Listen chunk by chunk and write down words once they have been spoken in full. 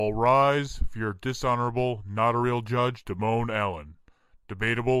All rise for your dishonorable, not a real judge, Damone Allen.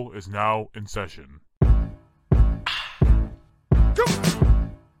 Debatable is now in session.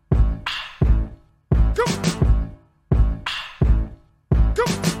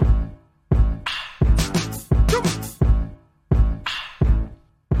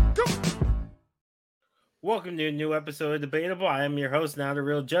 Welcome to a new episode of Debatable. I am your host, not a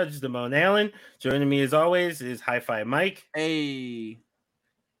real judge, Damone Allen. Joining me as always is Hi-Fi Mike. Hey.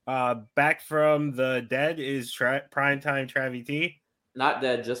 Back from the dead is Primetime Travie T. Not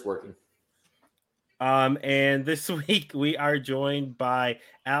dead, just working. And this week we are joined by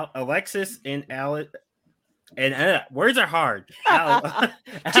Alexis and words are hard.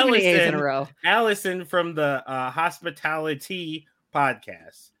 Too many A's in a row. Allison from the Hospitality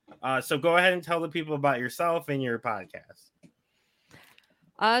podcast. So go ahead and tell the people about yourself and your podcast.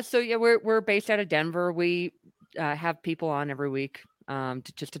 We're based out of Denver. We have people on every week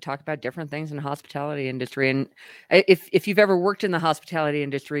to talk about different things in the hospitality industry. And if you've ever worked in the hospitality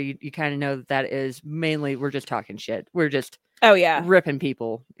industry, you kind of know that is mainly we're just talking shit. We're just ripping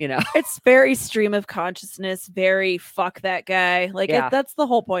people, you know. It's very stream of consciousness, very fuck that guy. That's the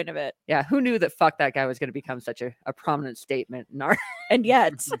whole point of it. Yeah, who knew that fuck that guy was going to become such a prominent statement in our and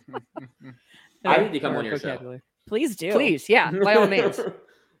yet I need to come on your show. Please do. Please, yeah, by all means.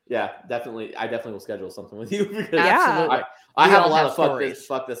 Yeah, definitely. I definitely will schedule something with you because Absolutely. I have a lot of fuck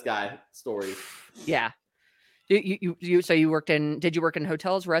this guy stories. Yeah. So you worked in? Did you work in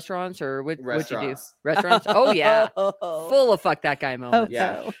hotels, restaurants, or what'd you do? Restaurants. Oh yeah, full of fuck that guy moments.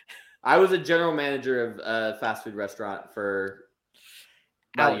 Yeah, I was a general manager of a fast food restaurant for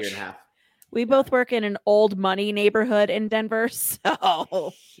about a year and a half. We both work in an old money neighborhood in Denver,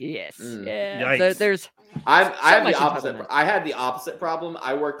 so yes, yeah. So there's. I have the opposite. I had the opposite problem.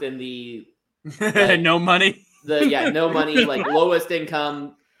 I worked in the no money. No money, like lowest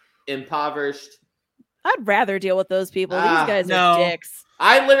income, impoverished. I'd rather deal with those people. These guys are dicks.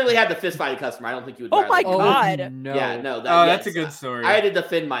 I literally had to fist fight a customer. I don't think you would. Oh my god! No. Yeah, no. That's a good story. I had to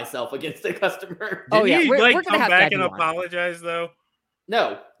defend myself against a customer. Did you we're come back and apologize though?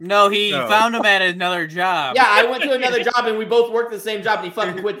 No, he found him at another job. Yeah, I went to another job and we both worked the same job and he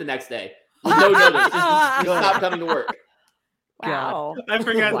fucking quit the next day. With no notice. Just stopped coming to work. Wow. I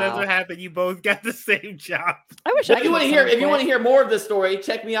forgot that's what happened. You both got the same job. I wish If you want to hear more of this story,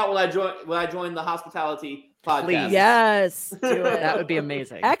 check me out when I join the hospitality podcast. Please. Yes, do it. That would be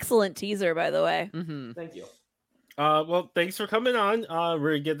amazing. Excellent teaser, by the way. Mm-hmm. Thank you. Well, thanks for coming on.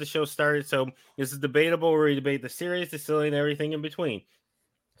 We're gonna get the show started. So this is Debatable, where we debate the serious, the silly, and everything in between.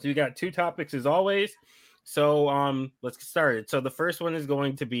 So you got two topics as always. So let's get started. So the first one is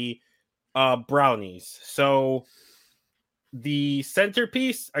going to be brownies. So the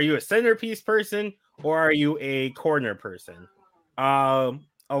centerpiece, are you a centerpiece person or are you a corner person?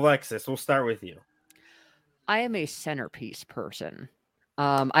 Alexis, we'll start with you. I am a centerpiece person.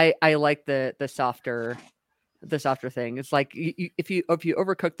 I like the softer thing. It's like if you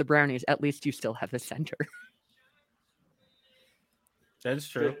overcook the brownies, at least you still have the center. That's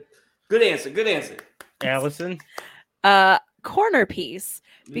true. Good answer. Allison? Corner piece,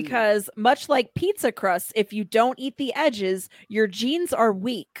 because much like pizza crust, if you don't eat the edges, your genes are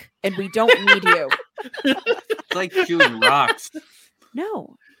weak and we don't need you. It's like chewing rocks.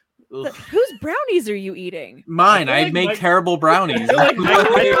 No. Whose brownies are you eating? Mine. I make terrible brownies. I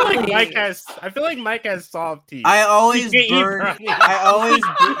feel like Mike has soft teeth. I always He's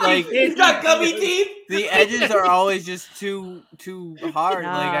got gummy teeth. The edges are always just too hard.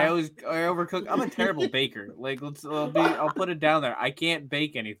 Nah. Like I overcook. I'm a terrible baker. Like I'll put it down there. I can't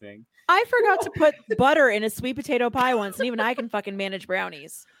bake anything. I forgot to put butter in a sweet potato pie once, and even I can fucking manage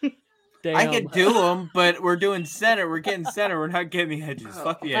brownies. Damn. I can do them, but we're doing center. We're getting center. We're not getting the edges.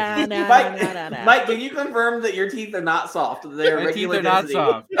 Fuck the edges. Mike, can you confirm that your teeth are not soft? They're My teeth regular are not density?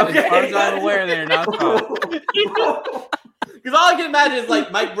 soft. Okay. As far as I'm aware, they're not soft. Because all I can imagine is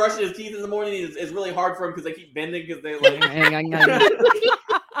like Mike brushing his teeth in the morning is really hard for him because they keep bending because they like.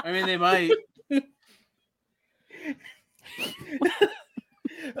 I mean, they might.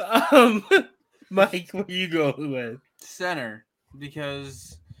 Mike, where you go with? Center,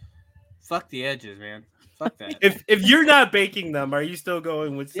 because fuck the edges, man. Fuck that. If you're not baking them, are you still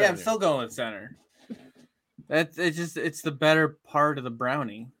going with center? Yeah, I'm still going with center. It's the better part of the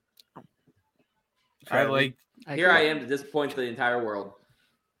brownie. I am to disappoint the entire world.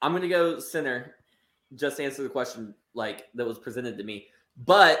 I'm gonna go center. Just to answer the question that was presented to me.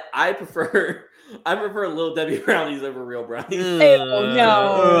 But I prefer Little Debbie brownies over real brownies. No.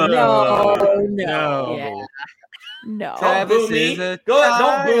 Yeah. No. Don't boo me.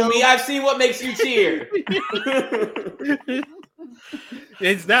 Don't boo me. I've seen what makes you cheer.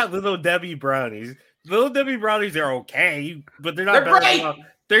 It's not Little Debbie brownies. Little Debbie brownies are okay, but they're not They're better great.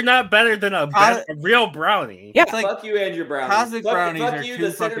 they're not better than a real brownie. Yeah. It's like Fuck you and your brownies. cosmic Fuck- brownies fuck are you, too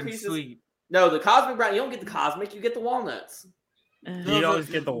the fucking centerpieces. sweet. No, the cosmic brownie. You don't get the cosmic. You get the walnuts. You always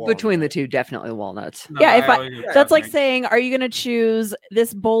get the walnut. Between the two, definitely walnuts. No, Yeah, if I- always get That's like cosmic. saying, are you going to choose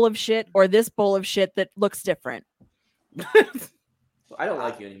this bowl of shit or this bowl of shit that looks different? I don't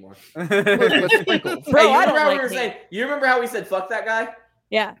like you anymore. With sprinkles. Bro, Hey, you I don't remember how we like were me. saying? You remember how we said "fuck that guy"?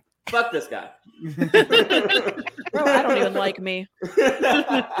 Yeah. Fuck this guy. Bro, I don't even like me.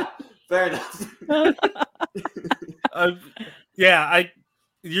 Fair enough. Yeah,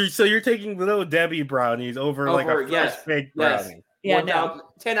 you're taking Little Debbie brownies over like a Over- fresh yes, baked yes. brownie. Yeah,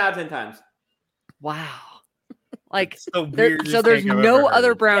 10 out of 10 times. Wow. Like It's the there, weirdest so there's take I've no ever other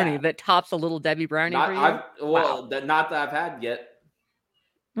heard. brownie Yeah. that tops a Little Debbie brownie Not, for you. I've, not that I've had yet.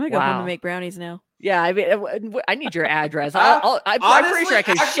 I'm going to go home Wow. and make brownies now. Yeah, I mean, I need your address. Uh, I'm pretty sure I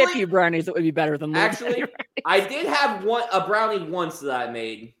can honestly- ship you brownies that would be better than Little Actually, Debbie I did have a brownie once that I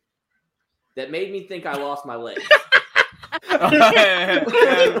made that made me think I lost my leg.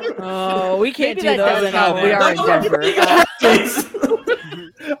 Oh, we can't Maybe do that those does help. anymore. We are in Denver.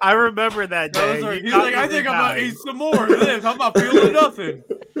 I remember that day. Those are- You he's got like, me I think I'm gonna dying. eat some more of this. I'm not feeling nothing.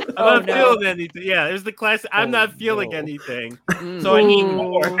 I'm Oh, not no. feeling anything. Yeah, it was the classic. I'm Oh, not feeling no. anything, Mm. so I need Ooh.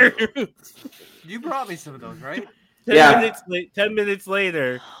 more. You brought me some of those, right? 10 minutes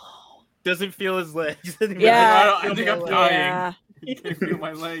later, doesn't feel his legs anymore. Yeah. I think I'm Feel my dying. Yeah. I can feel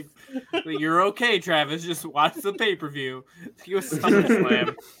my legs. But you're okay, Travis. Just watch the pay-per-view. You a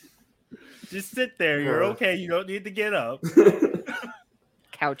SummerSlam. Just sit there. You're okay. You don't need to get up.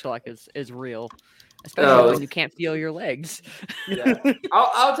 Couch luck is real, especially Oh. when you can't feel your legs. Yeah.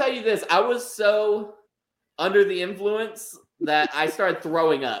 I'll tell you this. I was so under the influence that I started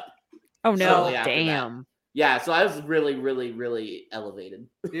throwing up. Oh, no. Shortly after that. Damn. Yeah, so I was really, really, really elevated.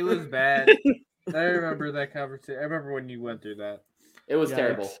 It was bad. I remember that conversation. I remember when you went through that. It was Yikes.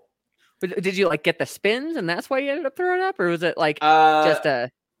 terrible. But did you like get the spins and that's why you ended up throwing up, or was it like just I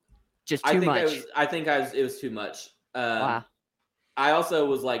too think much? it was too much. Wow. I also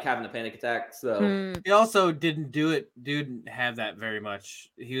was like having a panic attack, so Hmm. He also didn't do it. Didn't have that very much.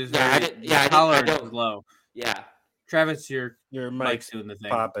 He was Yeah, I very. didn't- yeah, I his didn't- I tolerance don't- was low. yeah. Travis, your Your mic's mic's doing the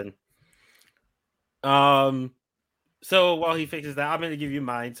thing. popping. So while he fixes that, I'm gonna give you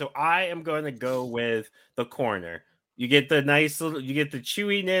mine. So I am going to go with the corner. You get the nice little, you get the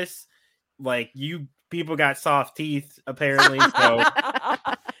chewiness. Like you people got soft teeth apparently. So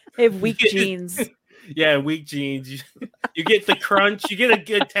They have weak genes. yeah, weak genes. You get the crunch. You get a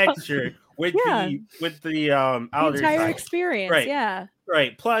good texture with Yeah. the The outer entire side. experience. Right. Yeah.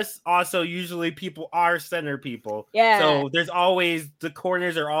 Right. Plus, also usually people are center people. Yeah. So there's always the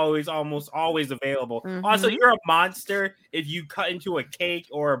corners are almost always available. Also, Mhm. you're a monster if you cut into a cake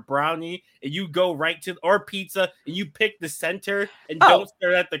or a brownie and you go right to or pizza and you pick the center and Oh. don't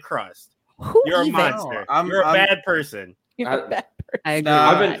stare at the crust. Who You're a even? monster. I'm- You're a I'm- bad person. You're I- a bad I agree.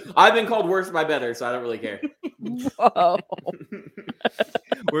 Nah, with I've been called worse by better, so I don't really care. Whoa.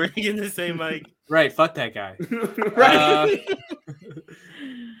 We're in the same mic. Right, fuck that guy. Right.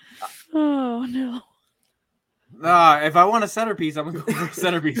 Oh no. If I want a centerpiece, I'm gonna go for a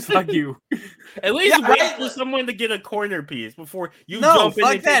centerpiest. Fuck you. At least Yeah, wait right. for someone to get a corner piece before you No, jump in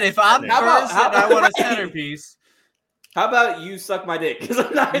fuck and that. take If the I'm center. How about- first how and I want a about- centerpiece, How about you suck my dick? Because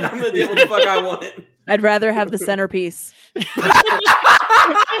I'm gonna do what the fuck I want. I'd rather have the centerpiece.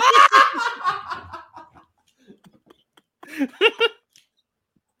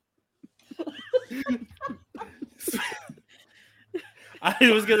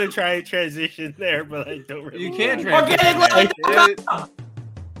 I was gonna try a transition there, but I don't really. you can't want to. transition. Organic that.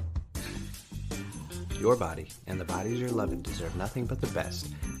 Your body and the bodies you're loving deserve nothing but the best.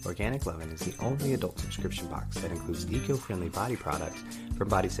 Organic Lovin' is the only adult subscription box that includes eco-friendly body products, from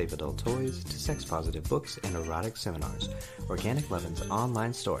body-safe adult toys to sex-positive books and erotic seminars. Organic Lovin's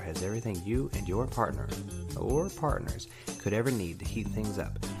online store has everything you and your partner or partners could ever need to heat things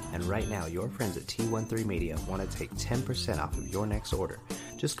up. And right now, your friends at T13 Media want to take 10% off of your next order.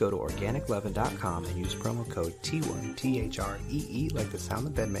 Just go to organiclovin.com and use promo code T1, T-H-R-E-E, like the sound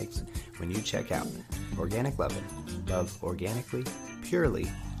the bed makes, when you check out. Organic Lovin'. Love organically, purely,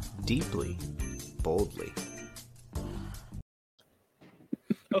 deeply, boldly.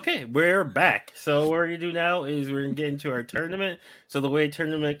 Okay, we're back. So what we're gonna do now is we're gonna get into our tournament. So the way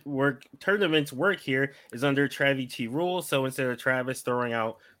tournaments work here is under TraviT rules. So instead of Travis throwing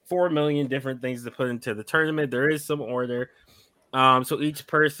out 4 million different things to put into the tournament, there is some order. So each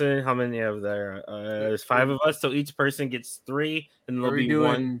person, how many of there? There's 5 of us. So each person gets 3, and Are there'll we be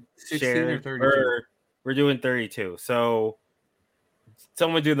one doing 16 share. or 32? Or we're doing 32. So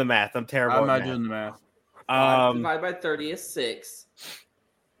Someone do the math. I'm terrible. I'm at not math. doing the math. 5 divided by 30 is 6,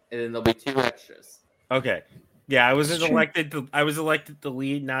 and then there'll be 2 extras. Okay. Yeah, I was That's true. elected to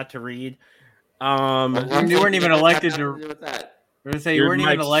lead, not to read. You weren't even elected to. With that. We're gonna say you Your weren't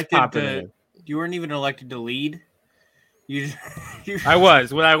even mic's elected popping to. in. You weren't even elected to lead. You. I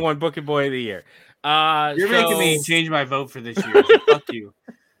was when I won Book and Boy of the Year. You're making me change my vote for this year. So fuck you.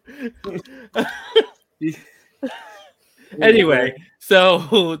 Anyway,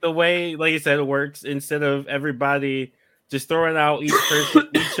 so the way, like I said, it works. Instead of everybody just throwing out each person,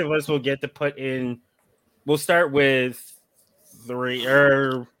 each of us will get to put in. We'll start with 3,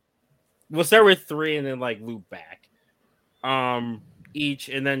 or we'll start with 3 and then like loop back. Each,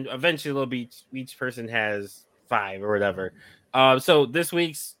 and then eventually it'll be each person has 5 or whatever. So this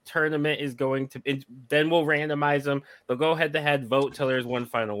week's tournament is going to, then we'll randomize them. They'll go head to head, vote till there's one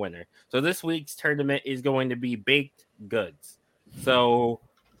final winner. So this week's tournament is going to be baked goods. So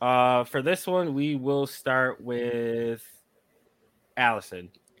for this one, we will start with Allison.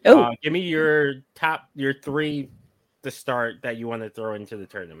 Oh. Give me your 3 to start that you want to throw into the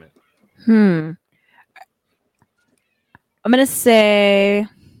tournament. I'm gonna say.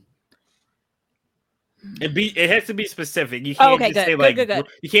 It has to be specific. You can't okay, just say good, like good.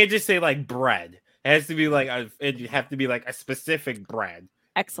 you can't just say like bread. It has to be like it have to be like a specific bread.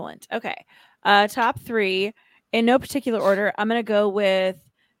 Excellent. Okay. Top 3 in no particular order. I'm gonna go with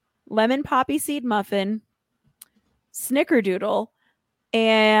lemon poppy seed muffin, snickerdoodle,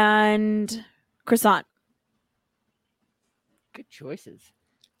 and croissant. Good choices.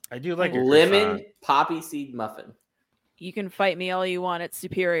 I do like your Lemon croissant. poppy seed muffin. You can fight me all you want. It's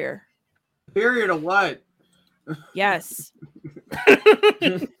superior. Superior to what? Yes.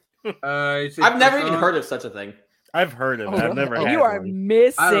 I've never even heard of such a thing. I've heard of it. I've never had You are one. I don't know,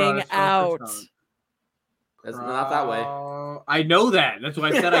 missing it's not out. croissant. It's not that way. I know that. That's why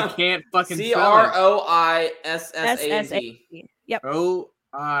I said I can't fucking spell it. CROISSANT. Yep.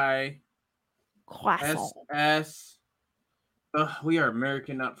 OISS. Croissant. We are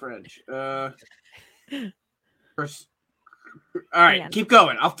American, not French. All right, Man. keep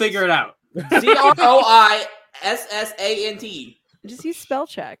going. I'll figure it out. CROISSANT. Just use spell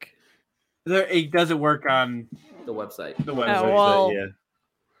check. It doesn't work on The website. the website. Oh, well. Yeah.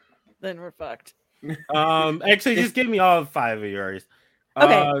 Then we're fucked. Actually, just give me all 5 of yours.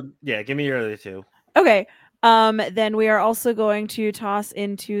 Okay. Yeah, give me your other 2. Okay. Then we are also going to toss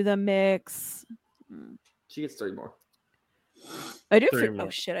into the mix. She gets 3 more. I do. 3 Oh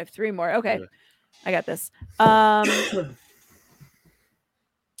more. shit! I have 3 more. Okay, Yeah. I got this.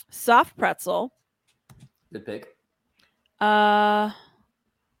 Soft pretzel. Good pick.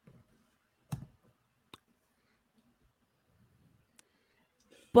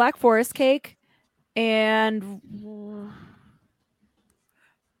 Black Forest cake, and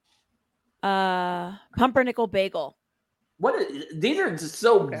pumpernickel bagel. These are just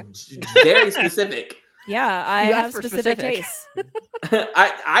so very specific. Yeah, I You have asked for specific specific. tastes.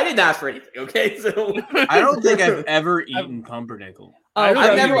 I didn't ask for anything. Okay, so I don't think I've ever eaten pumpernickel. I've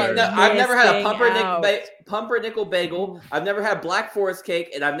no, never- you you are I've never had a missing pumpernickel bagel. I've never had Black Forest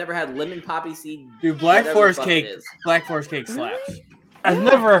cake, and I've never had lemon poppy seed. Dude, Black whatever Forest the fuck it cake. is. Black Forest cake slaps.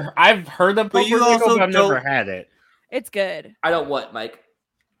 I've heard of But you pumpernickel, also but I've never don't- had it. It's good. I don't what, Mike.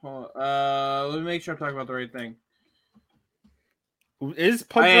 Hold on, let me make sure I'm talking about the right thing. Is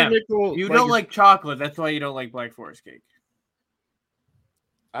I am. pumpernickel? You don't like chocolate. That's why you don't like Black Forest cake.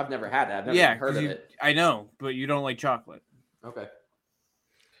 I've never had it. I've never Yeah, heard 'cause of you- it. I know, but you don't like chocolate. Okay.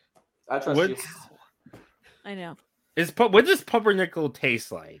 I trust you. What's I know. what does pumpernickel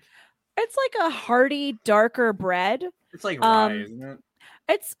taste like? It's like a hearty, darker bread. It's like rye, Um, isn't it?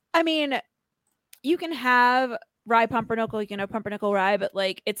 I mean, you can have rye pumpernickel, you can have pumpernickel rye, but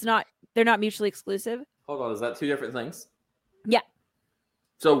like they're not mutually exclusive. Hold on, is that 2 different things? Yeah.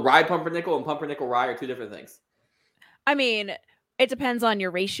 So rye pumpernickel and pumpernickel rye are 2 different things. I mean, it depends on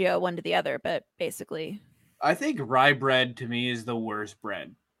your ratio one to the other, but basically, I think rye bread to me is the worst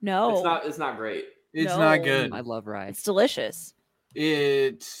bread. no. It's not great. It's No. not good. I love rye. It's delicious.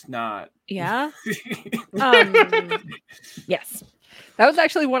 It's not. Yeah. Yes. That was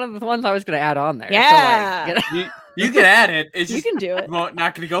actually one of the ones I was going to add on there. So, Yeah. like, you know, You can add it. It's You just can do it. not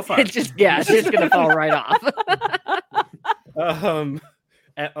going to go far. it's just it's just going to fall right off.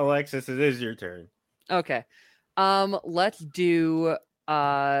 Alexis, it is your turn. Okay. Let's do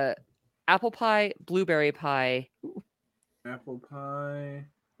apple pie, blueberry pie. Apple pie.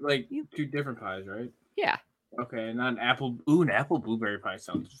 Like You- 2 different pies, right? Yeah, Okay, not an apple. Ooh, an apple blueberry pie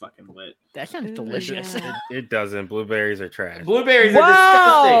sounds fucking lit. that sounds Ooh, delicious. yeah. It doesn't. Blueberries are trash. Blueberries Whoa! are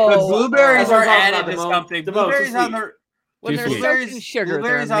disgusting. But blueberries Oh, are that's added not to the most- something. the most Blueberries on sweet. their When Too they're sweet. soaked in sugar, they're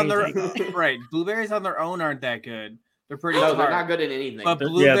blueberries on amazing. their right. Blueberries on their own aren't that good. They're pretty No, tart. they're not good in anything. But They're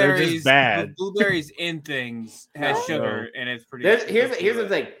blueberries, just bad. Blueberries in things has No. sugar, and it's pretty. Here's the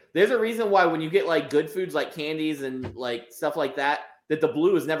thing. There's a reason why when you get like good foods like candies and like stuff like that the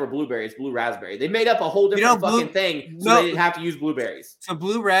blue is never blueberry. It's blue raspberry. They made up a whole different fucking thing so they didn't have to use blueberries. So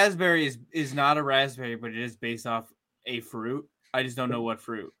blue raspberry is not a raspberry, but it is based off a fruit. I just don't know what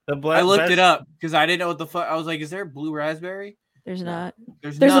fruit. I looked it up because I didn't know what the fuck. I was like, is there a blue raspberry? There's not.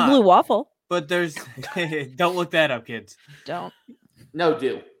 There's a blue waffle. But there's don't look that up, kids. Don't. No,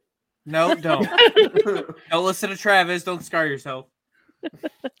 do. No, don't. Don't listen to Travis. Don't scar yourself.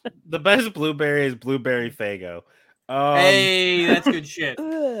 The best blueberry is blueberry Faygo. Hey, that's good shit.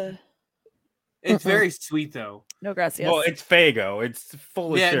 Ugh. It's very sweet though. No gracias. Well, it's Faygo. It's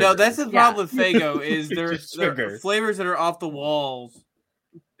full of sugar. No, that's the problem with Faygo is It's there sugar. are flavors that are off the walls.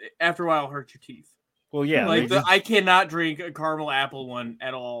 After a while, hurt your teeth. Well, yeah. Like I cannot drink a caramel apple one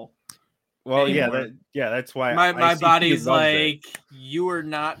at all. Well, anymore. that's why my body's ICP loves like, you are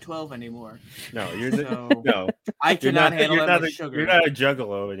not 12 anymore. it. No, you're So, no. I cannot handle you're that not much sugar. You're not a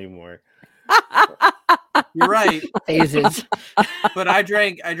juggalo anymore. You're right, Phases. but I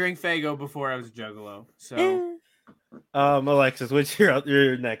drank Faygo before I was a juggalo. So Alexis, what's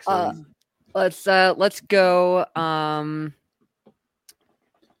your next one? Let's go.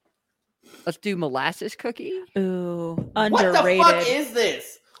 Let's do molasses cookie. Ooh, What the underrated. fuck is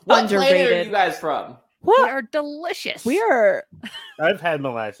this? What planet are Underrated. you guys from? They What? are delicious. We are. I've had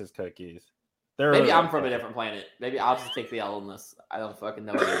molasses cookies. They're Maybe really I'm from a good. different planet. Maybe I'll just take the L on this. I don't fucking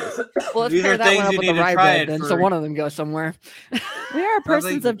know what it is. Well, let's These pair are that things one up you with need the to rye try bread it then, for- so one of them goes somewhere. We are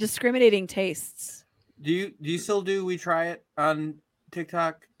persons like- of discriminating tastes. do you still do we try it on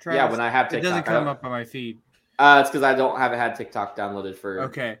TikTok? Travis? Yeah, when I have it TikTok. doesn't I come don't- up on my feed. It's because I haven't had TikTok downloaded for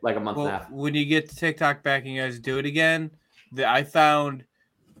Okay, like a month and a well, half. when you get to TikTok back and you guys do it again, I found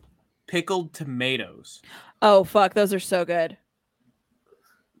pickled tomatoes. Oh fuck, those are so good.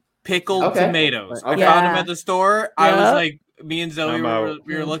 Pickled Okay. tomatoes. I Okay. found them Yeah. at the store. I was Yep. like, me and Zoe I'm we out.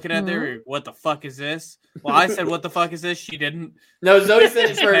 were looking at there. What the fuck is this? Well, I said, "What the fuck is this?" She didn't. No, Zoe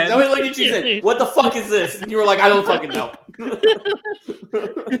said it first. And- Zoe looked at you and said, "What the fuck is this?" And you were like, "I don't fucking know."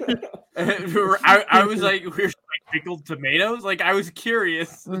 I was like, "We're like pickled tomatoes." Like I was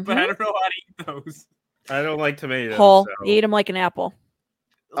curious, but I don't know how to eat those. I don't like tomatoes. Whole. so- You eat them like an apple.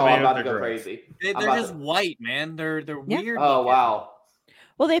 Oh, I'm about to Tomatoes go are gross. crazy. They're I'm about just to- white, man. They're Yeah. weird. Oh looking. wow.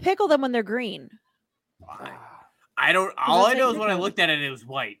 Well, they pickle them when they're green. I don't. All I that's know like is when I pickled. looked at it, it was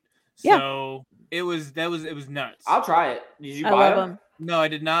white. Yeah. So it was nuts. I'll try it. Did you I buy love them? them. No, I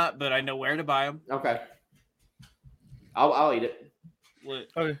did not, but I know where to buy them. Okay. I'll eat it.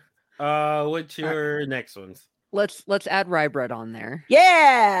 Okay. What's your next ones? Let's add rye bread on there.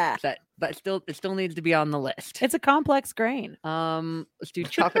 Yeah, But it still needs to be on the list. it's a complex grain. Let's do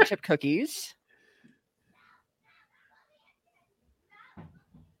chocolate chip cookies.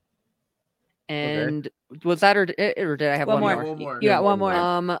 And was that or did I have One one more. more? One more. You got one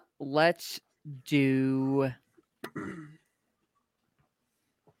more. Let's do.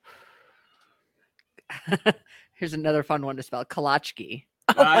 Here's another fun one to spell: Kalachki.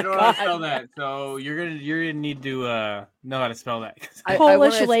 I don't know how to God. spell that, so you're gonna need to know how to spell that.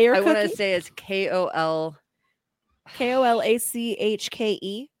 Polish wanna, layer I want to cookie? say it's KOL.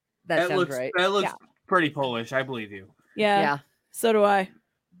 KOLACHKE. That sounds looks right. that looks Yeah. pretty Polish. I believe you. Yeah, Yeah. so do I.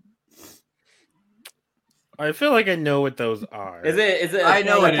 I feel like I know what those are. Is it I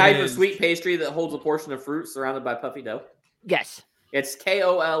know a what it type of is. sweet pastry that holds a portion of fruit surrounded by puffy dough? Yes. It's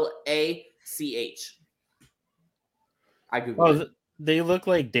KOLACH. I googled Oh, it. they look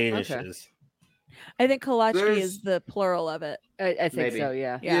like Danishes. I think kolachki There's- is the plural of it. I think Maybe. so.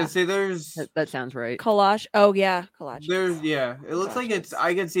 Yeah. Yeah. See, there's That sounds right. Kolash. Oh yeah, kolach. it looks like it's.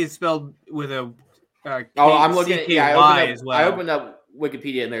 I can see it spelled with a. Oh, I'm looking at CKY I as well. I opened up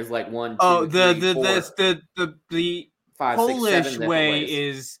Wikipedia and there's like one. Oh, two, the three, four, the 5, 6, 7 Polish different way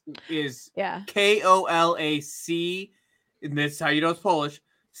ways. is Yeah. KOLAC, and that's how you know it's Polish.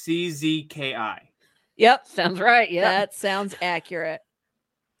 CZKI. Yep. Sounds right. Yeah. That sounds accurate.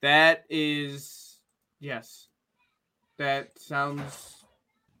 That is yes. That sounds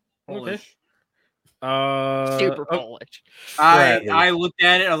Polish. Super oh, Polish. Bradley. I looked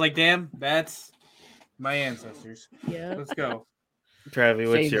at it. I was like, damn, that's my ancestors. Yeah. Let's go. Travi,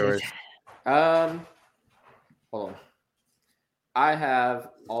 what's Same yours? Hold on. I have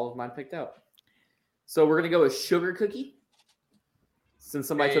all of mine picked out. So we're gonna go with sugar cookie. Since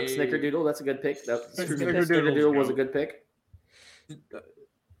somebody took Hey. Snickerdoodle, that's a good pick. Snickerdoodle's Snickerdoodle was a good pick.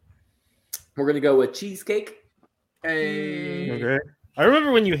 We're gonna go with cheesecake. Hey. Okay. I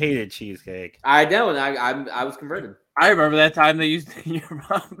remember when you hated cheesecake. I know, and I was converted. I remember that time they used your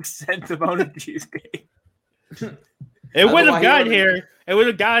mom sent Demona cheesecake. It would have gotten here. It would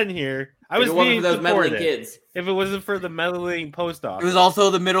have gotten here. I was being for those meddling kids. If it wasn't for the meddling post office. It was also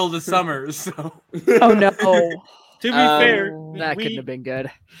the middle of the summer, so. Oh no. To be fair, that couldn't have been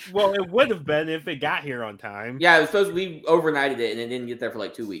good. Well, it would have been if it got here on time. Yeah, it was supposed to be overnighted it, and it didn't get there for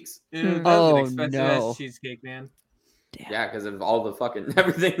like 2 weeks. That was an expensive ass cheesecake, man. Damn. Yeah, because of all the fucking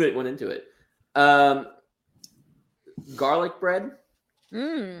everything that went into it. Garlic bread.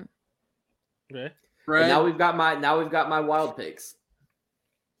 Mm. Okay. And now we've got my wild picks.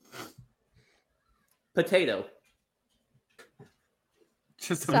 Potato.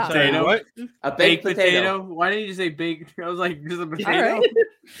 Just a Stop. potato. What? A baked potato. Why didn't you say baked? I was like, just a potato.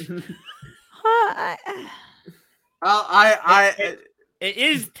 All right. It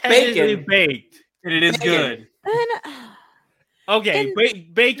is technically baked. And it is good. Then, Okay, bacon.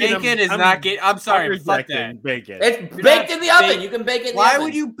 Bacon is not good. I'm sorry, fuck that. Bacon. It's baked in the oven. You can bake it in the Why oven.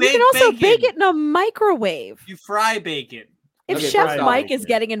 would you you bake can also bacon? bake it in a microwave. You fry bacon. If Okay, Chef fried Mike bacon. is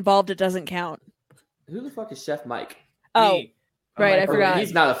getting involved, it doesn't count. Who the fuck is Chef Mike? Oh, Me. right, I Microwave. forgot.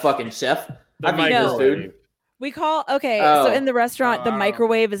 He's not a fucking chef. The I've eaten his microwave. food. we call so Oh. in the restaurant, the Oh.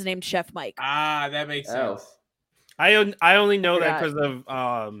 microwave is named Chef Mike. Ah, that makes Oh. sense. I only know that Forgot. because of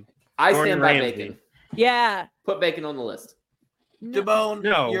I Gordon stand by Ramsay. bacon. Yeah. Put bacon on the list. Debone.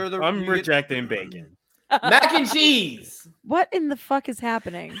 No, you're I'm you get- rejecting bacon. Mac and cheese. What in the fuck is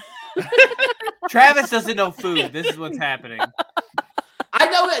happening? Travis doesn't know food. This is what's happening. I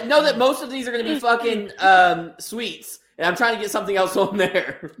know that most of these are going to be fucking sweets, and I'm trying to get something else on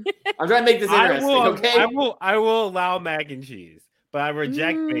there. I'm trying to make this interesting. Okay. I will allow mac and cheese, but I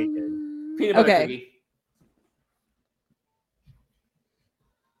reject bacon. Peanut butter Okay. cookie.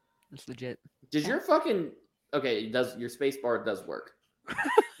 It's legit. Does your fucking does your space bar does work?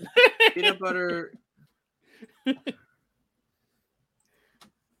 Peanut butter.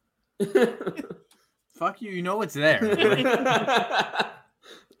 Fuck you. You know it's there.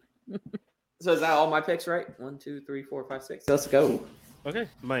 So is that all my picks, right? 1, 2, 3, 4, 5, 6. Let's go. Okay,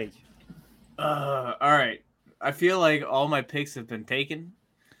 Mike. All right. I feel like all my picks have been taken.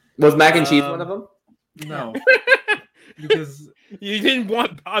 Was mac and cheese one of them? No, because You didn't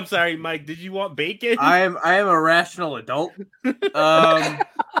want. I'm sorry, Mike. Did you want bacon? I am a rational adult. Baked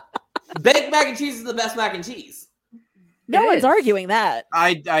mac and cheese is the best mac and cheese. No It one's is. arguing that.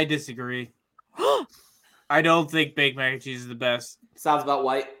 I disagree. I don't think baked mac and cheese is the best. Sounds about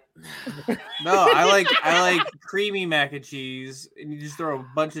white. No, I like creamy mac and cheese, and you just throw a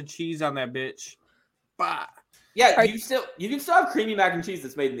bunch of cheese on that bitch. Bah. Yeah, Are- you can still have creamy mac and cheese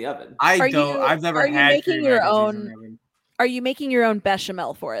that's made in the oven. Are I've never are you had making creamy your mac and cheese own- in the oven. Are you making your own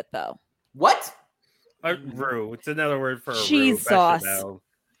bechamel for it though? What? Roux. It's another word for Cheese roux, sauce. bechamel.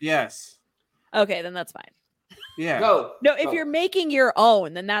 Yes. Okay, then that's fine. Yeah. Go. No, if Go. you're making your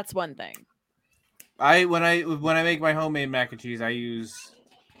own, then that's one thing. When I make my homemade mac and cheese, I use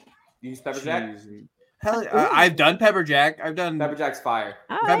You use pepper jack. cheese. Hell, I've done pepper jack. I've done Pepper jack's fire.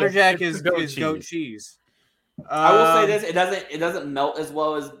 All pepper right. jack It's is goat goat cheese. I will say this: it doesn't melt as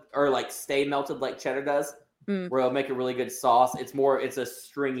well as or like stay melted like cheddar does. Mm. Where it'll make a really good sauce. It's a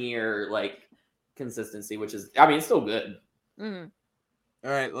stringier like consistency, which is it's still good. Mm.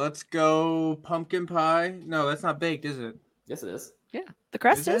 All right, let's go pumpkin pie. No, that's not baked, is it? Yes, it is. The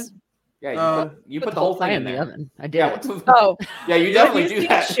crust Is is. Yeah, you put the whole thing in the there. oven. I did. Yeah, it. what the, Oh, yeah, you have definitely you do seen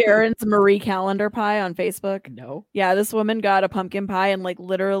that. Sharon's Marie Calendar pie on Facebook? No. Yeah, this woman got a pumpkin pie and like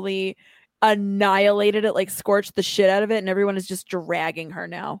literally annihilated it, like scorched the shit out of it, and everyone is just dragging her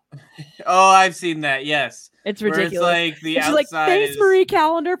now. Oh, I've seen that. Yes, It's Where ridiculous. it's like the And she's like, outside "Thanks, is- Marie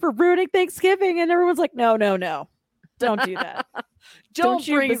Calendar, for ruining Thanksgiving," and everyone's like, "No, no, no, don't do that." Don't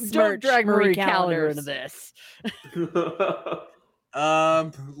you don't besmirch drag Marie Marie Calendar Calendars. into this.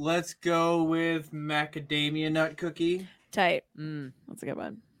 Let's go with macadamia nut cookie. Tight. Mm. That's a good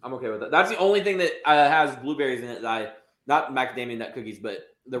one. I'm okay with that. That's the only thing that has blueberries in it. That not macadamia nut cookies, but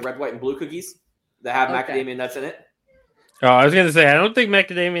the red, white, and blue cookies that have Okay. macadamia nuts in it. Oh, I was gonna say I don't think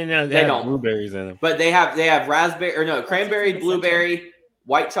macadamia nuts They have don't. blueberries in them. But they have raspberry or no cranberry, something essential. blueberry,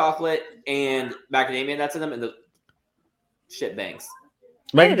 white chocolate, and macadamia nuts in them, and the shit bangs.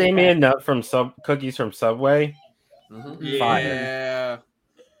 Macadamia nut from cookies from Subway. Mm-hmm. Fire. Yeah.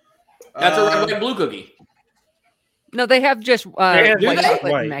 That's a red, white, and blue cookie. No, they have just They have white they?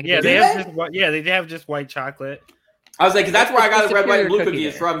 chocolate white. and Yeah, macadamia. they Do have they? just white. Yeah, they have just white chocolate. I was like, 'cause that's where I got It's the red, white, and blue superior cookie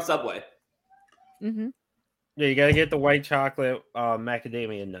cookie is from Subway. Mm-hmm. Yeah, you gotta get the white chocolate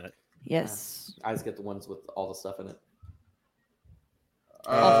macadamia nut. Yes. I just get the ones with all the stuff in it.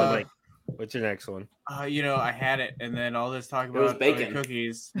 Also, like, what's your next one? I had it, and then all this talk was about bacon.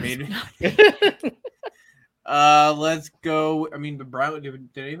 cookies made me. Let's go. I mean,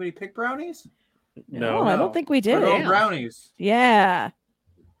 did anybody pick brownies? No, I don't think we did. Brownies. Yeah.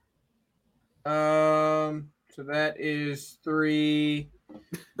 So that is 3.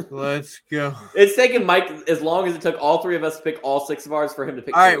 Let's go. It's taken Mike as long as it took all 3 of us to pick all 6 of ours for him to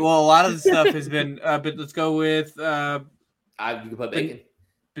pick. All right. Well, a lot of the stuff has been, but let's go with you can put bacon,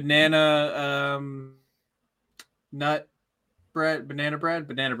 banana, nut bread, banana bread.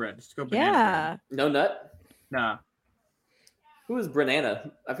 Let's go banana bread. No nut. Nah. Who is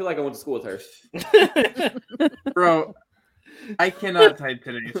Banana? I feel like I went to school with her. Bro, I cannot type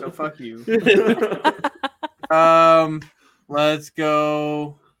today, so fuck you. Let's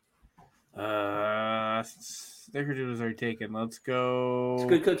go. Snickerdoodle was already taken. Let's go. It's a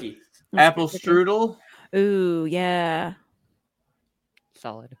good cookie. Apple strudel. Ooh, yeah.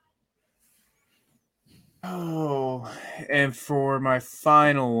 Solid. Oh, and for my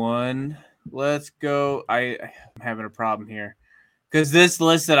final one, let's go. I'm having a problem here because this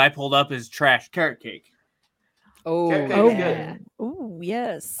list that I pulled up is trash. Carrot cake. Oh, Carrot cake is yeah. good. Oh,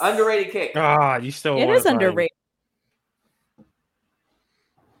 yes. Underrated cake. You still. It is underrated.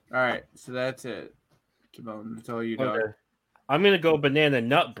 All right, so that's it. Timon, that's all you know. Okay. I'm gonna go banana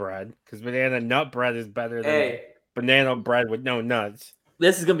nut bread because banana nut bread is better than banana bread with no nuts.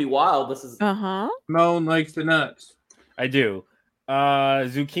 This is gonna be wild. This is Moan likes the nuts. I do.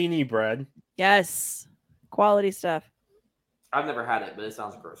 Zucchini bread. Yes. Quality stuff. I've never had it, but it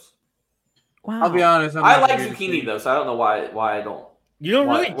sounds gross. Wow. I'll be honest. I like zucchini though, so I don't know why I don't. You don't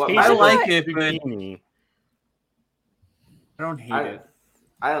really taste I like it, but zucchini. I don't hate it.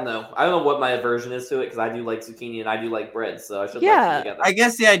 I don't know. I don't know what my aversion is to it because I do like zucchini and I do like bread, so I should like them together. I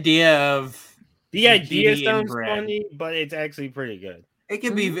guess the idea of the idea sounds funny, but it's actually pretty good. It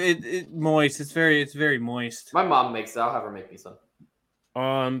can be it moist. It's very moist. My mom makes it. I'll have her make me some.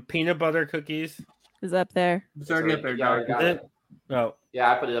 Peanut butter cookies is up there. It's already up there.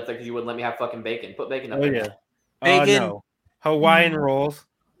 Yeah, I put it up there because you wouldn't let me have fucking bacon. Put bacon up there. Yeah. Bacon. No. Hawaiian rolls.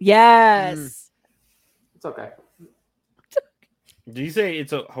 Yes. It's okay. Do you say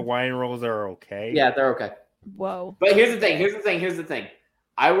it's Hawaiian rolls are okay? Yeah, they're okay. Whoa. But here's the thing.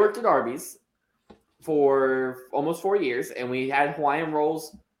 I worked at Arby's for almost 4 years, and we had Hawaiian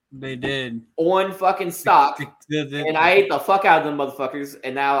rolls. They did on fucking stock, and I ate the fuck out of them motherfuckers.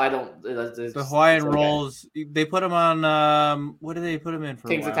 And now I don't. The Hawaiian rolls, they put them on. What do they put them in for?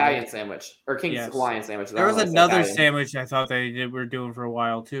 King's Italian sandwich or King's Hawaiian sandwich. There was another sandwich I thought they were doing for a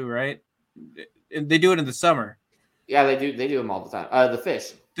while too, right? They do it in the summer. Yeah, they do. They do them all the time. The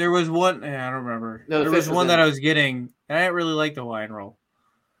fish. There was one. I don't remember. No, there was one that I was getting, and I didn't really like the Hawaiian roll.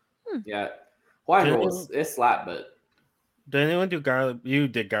 Yeah, Hawaiian rolls. It's slap, but. Did anyone do garlic? You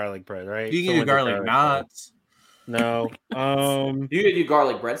did garlic bread, right? You can do garlic knots. No. You can do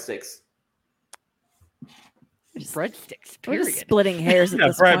garlic breadsticks. Breadsticks. We're just splitting hairs at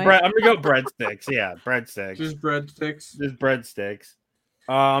this point. point. I'm gonna go breadsticks. Yeah, breadsticks. Just breadsticks. Just breadsticks.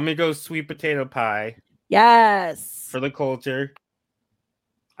 I'm gonna go sweet potato pie. Yes. For the culture.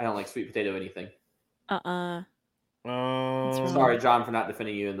 I don't like sweet potato anything. Sorry, John, for not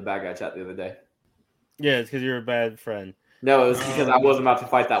defending you in the bad guy chat the other day. Yeah, it's because you're a bad friend. No, it was because I wasn't about to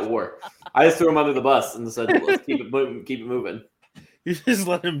fight that war. I just threw him under the bus and said, "Let's keep it moving." You just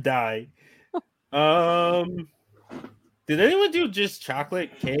let him die. Did anyone do just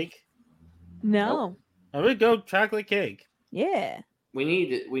chocolate cake? No. Nope. I'm gonna go chocolate cake. Yeah. We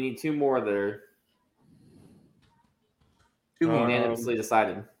need 2 more that are unanimously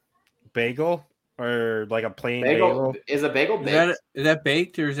decided. Bagel or like a plain bagel? Is a bagel baked? Is that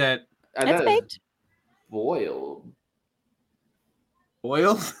baked or is that? That's baked. Boiled.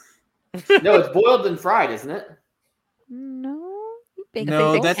 Boiled? No, it's boiled and fried, isn't it? No.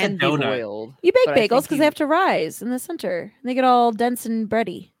 No, that's a donut. Boiled, you bake bagels because they have to rise in the center. They get all dense and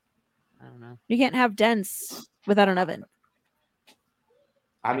bready. I don't know. You can't have dense without an oven.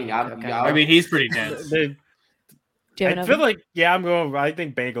 I mean, I mean, he's pretty dense. I feel like I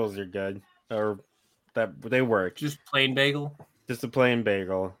think bagels are good, or that they work. Just plain bagel. Just a plain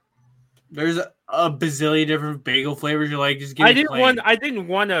bagel. There's a bazillion different bagel flavors you like. Just give I didn't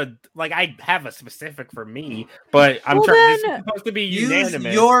want to like. I have a specific for me, but I'm trying. This is supposed to be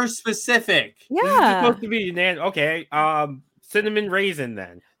unanimous. Your specific. Yeah. This is supposed to be unanimous. Okay. Cinnamon raisin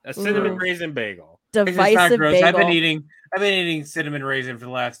then. A cinnamon raisin bagel. Divisive bagel. I've been eating cinnamon raisin for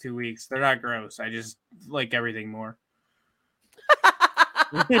the last 2 weeks. They're not gross. I just like everything more.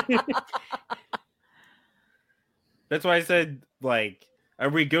 That's why I said, like, are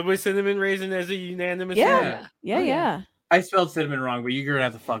we good with cinnamon raisin as a unanimous? Yeah. I spelled cinnamon wrong, but you're gonna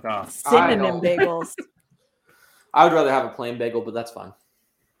have to fuck off. Cinnamon bagels. I would rather have a plain bagel, but that's fine.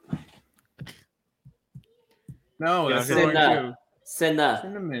 No, that's the Cinna. one too.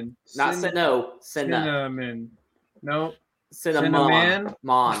 Cinnamon. Not Cinno. Cinna. Cinnamon. No. Cinnamon.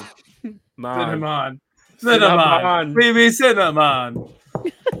 Cinnamon. Baby cinnamon.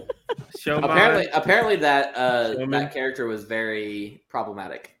 Apparently that that character was very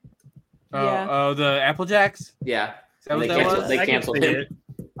problematic. Oh, the Applejacks? Yeah. They canceled him.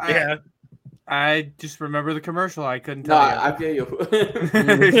 Yeah. I just remember the commercial. I couldn't tell you. I feel you.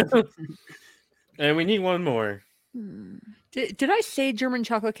 And we need one more. Did I say German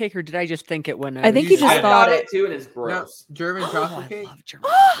chocolate cake or did I just think it when I think you just thought it too, and it's gross. No, German chocolate cake. I love German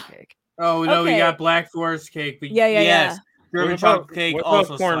chocolate cake. Oh no, we got Black Forest cake. But yes, German chocolate cake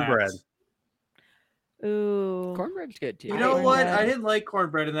also cornbread. Ooh, cornbread's good too. You know what? I didn't like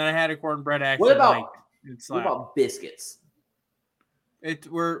cornbread, and then I had a cornbread actually. What about biscuits?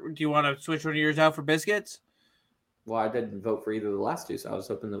 Do you want to switch one of yours out for biscuits? Well, I didn't vote for either of the last two, so I was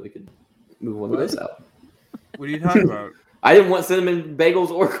hoping that we could move one of those out. What are you talking about? I didn't want cinnamon bagels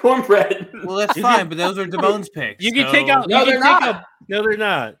or cornbread. Well, that's fine, but those are Damone's picks. You can take out. No, they're not. No, they're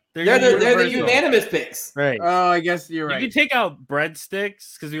not. They're the unanimous picks. Right. Oh, I guess you're right. You can take out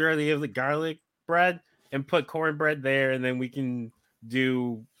breadsticks because we already have the garlic bread and put cornbread there, and then we can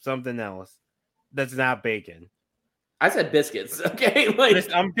do something else that's not bacon. I said biscuits. Okay,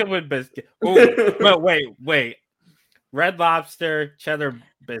 I'm good with biscuits. But wait. Red Lobster cheddar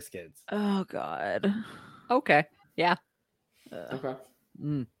biscuits. Oh God. Okay. Yeah. Okay.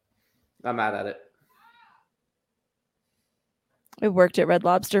 I'm mad at it. I worked at Red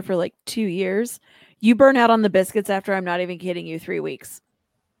Lobster for like 2 years. You burn out on the biscuits after, I'm not even kidding you, 3 weeks.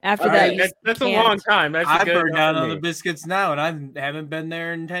 After that, that's a long time. I burned out on the biscuits now, and I haven't been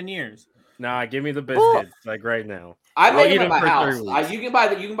there in 10 years. Nah, give me the biscuits like right now. I make them at my house. You can buy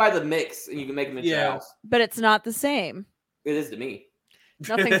the mix, and you can make them at your house. But it's not the same. It is to me.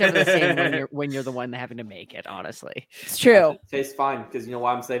 Nothing's ever the same when you're the one having to make it. Honestly, it's true. It tastes fine because you know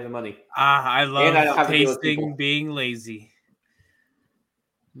why I'm saving money. I love tasting being lazy.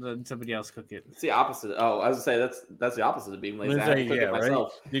 Let somebody else cook it. It's the opposite. Oh, I was gonna say that's the opposite of being lazy. I have to cook it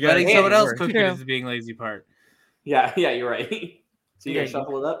myself. You letting someone else cook it is the being lazy part. Yeah, you're right. So you guys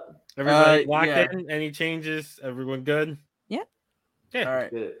shuffle it up. Everybody locked in. Any changes? Everyone good? Yeah. All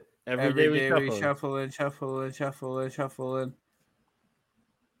right. Good. Every day we shuffle in.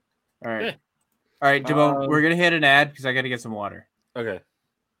 All right. Yeah. All right, Jabo, we're going to hit an ad because I got to get some water. Okay.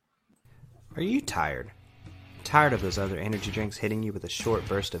 Are you tired? Tired of those other energy drinks hitting you with a short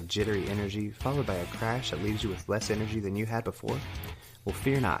burst of jittery energy followed by a crash that leaves you with less energy than you had before? Well,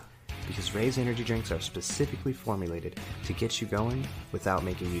 fear not, because Ray's energy drinks are specifically formulated to get you going without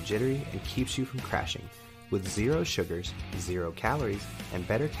making you jittery and keeps you from crashing. With 0 sugars, 0 calories, and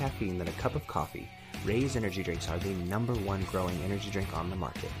better caffeine than a cup of coffee, Ray's energy drinks are the #1 growing energy drink on the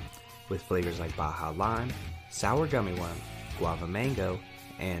market. With flavors like Baja Lime, Sour Gummy Worm, Guava Mango,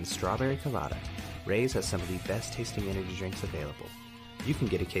 and Strawberry Colada, Ray's has some of the best tasting energy drinks available. You can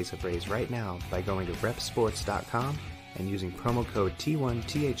get a case of Ray's right now by going to repsports.com and using promo code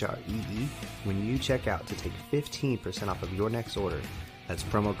T1THREE when you check out to take 15% off of your next order. That's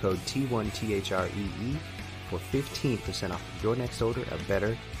promo code T1THREE for 15% off of your next order of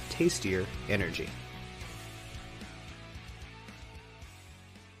better, tastier energy.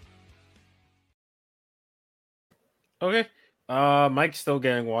 Okay. Mike's still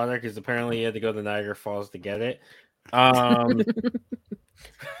getting water because apparently he had to go to Niagara Falls to get it.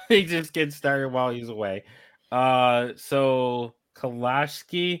 He just gets started while he's away. So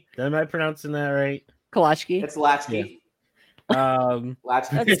Kalashki, am I pronouncing that right? Kalashki. It's Latchkey.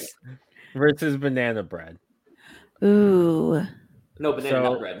 Latchkey versus banana bread. Ooh. No, banana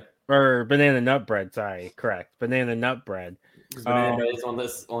nut bread. Or banana nut bread. Sorry, correct. Banana nut bread. Banana bread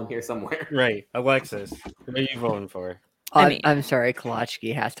is on here somewhere. Right, Alexis. What are you voting for? I'm sorry,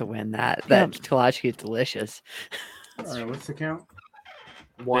 Kalashki has to win that. That Kalashki is delicious. All right, what's the count?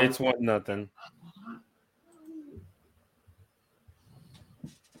 It's 1-0.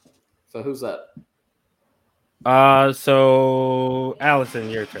 So who's up? So Allison,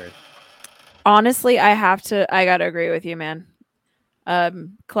 your turn. Honestly, I gotta agree with you, man.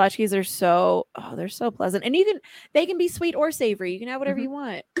 Kalashkis are they're so pleasant, and they can be sweet or savory. You can have whatever you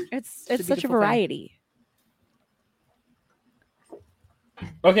want. It's such a variety.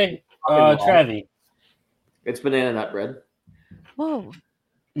 Okay, Travi. It's banana nut bread. Whoa,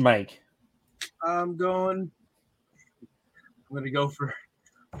 Mike. I'm gonna go for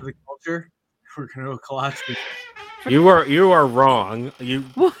the culture. We're gonna go Kalashki. You are wrong.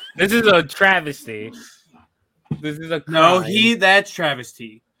 This is a travesty. This is a crime. No, that's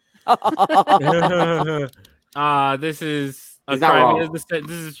travesty. This is a crime. This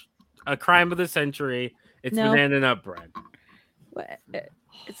is a crime of the century, It's No. banana nut bread. What?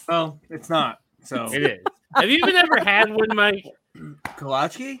 It's It's not. So It is. Have you even ever had one, Mike?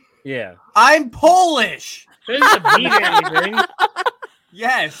 Kolaczki? Yeah. I'm Polish. It doesn't mean anything.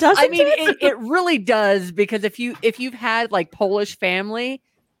 Yes. doesn't I mean, it? it really does, because if you've had like Polish family,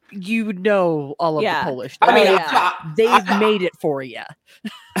 you know all of Yeah. the Polish. I mean, yeah. They've made it for you.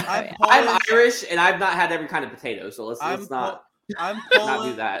 I'm I'm Polish. Irish and I've not had every kind of potato, so let's I'm not I'm not do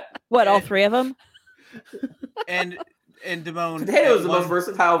Polish. that. What? All three of them? And Damone. Potato is the one- most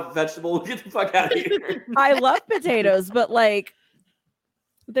versatile vegetable. Get the fuck out of here. I love potatoes, but like,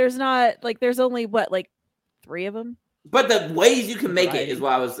 there's only what, like 3 of them? But the ways you can make it Variety. is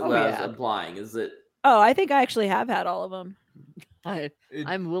what I was yeah. implying. Is that Oh, I think I actually have had all of them.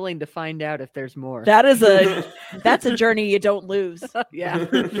 I'm willing to find out if there's more. That's a journey you don't lose. yeah.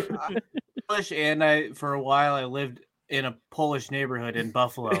 Polish, and for a while I lived in a Polish neighborhood in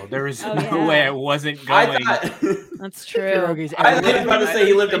Buffalo. There was Oh, no yeah. way I wasn't I going. thought That's true. Pierogies I was everywhere. about to say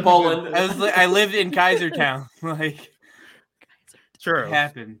he lived in Poland. I lived in Kaisertown. Like True. it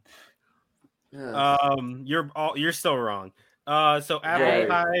happened. You're still wrong. So apple Right.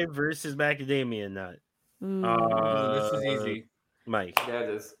 pie versus macadamia nut. Ooh. This is easy. Mike. Yeah, it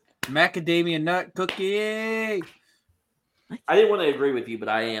is. Macadamia nut cookie. I didn't want to agree with you, but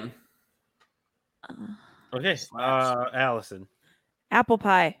I am. Okay. Slaps. Allison. Apple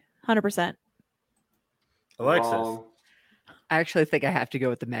pie, 100%. Alexis. Wrong. I actually think I have to go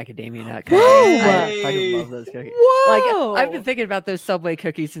with the macadamia nut Whoa! cookies. I fucking love those cookies. Whoa! Like, I've been thinking about those Subway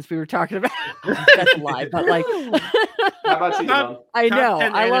cookies since we were talking about. That's a lie, but like, How about you, Devon? I know Top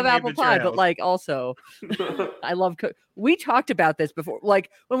 10 I love enemy apple pie, but betrayals. like also I love we talked about this before, like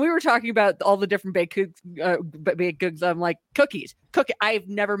when we were talking about all the different baked goods. I'm like cookie. I've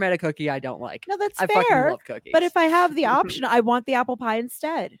never met a cookie I don't like. No, that's I fucking fair. love cookies. But if I have the option, I want the apple pie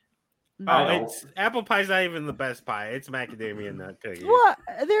instead. Oh, No. it's apple pie's not even the best pie. It's macadamia nut cookie. What?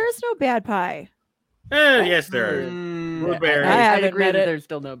 There is no bad pie. Yes, there are. Mm, We're berries. I I haven't agree met that it. there's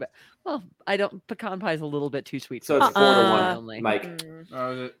still no bad. Well, I don't. Pecan pie is a little bit too sweet. So for it's me. 4-1, Only. Mike.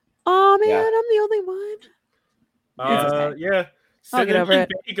 oh, is it- Oh man, Yeah. I'm the only one. Yeah. I'll get over Cinnamon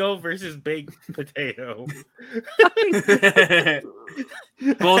it. bagel versus baked potato.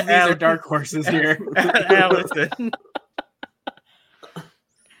 Both these are dark horses here. Allison.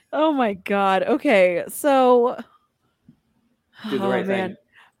 Oh my god. Okay, so Do the right thing.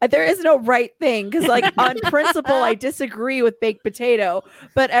 There is no right thing because, like, on principle, I disagree with baked potato,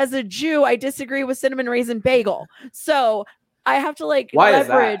 but as a Jew, I disagree with cinnamon raisin bagel. So I have to like Why is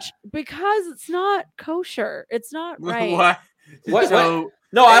that? leverage because it's not kosher. It's not right. What? So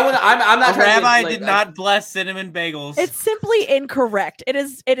No, I want. I'm not a trying to, rabbi like, did not bless cinnamon bagels. It's simply incorrect. It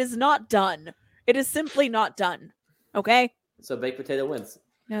is not done. It is simply not done. Okay. So baked potato wins.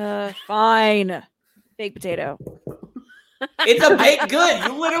 Fine. Baked potato. It's a baked good.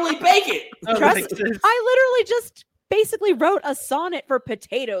 You literally bake it. Trust I literally just basically wrote a sonnet for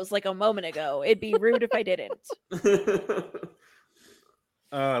potatoes like a moment ago. It'd be rude if I didn't.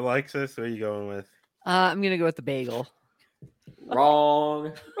 Alexis, what are you going with? I'm gonna go with the bagel.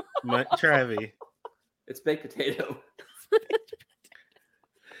 Wrong. Travi. It's baked potato.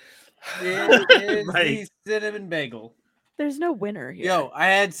 It is the Mike. cinnamon bagel. There's no winner here. Yo, I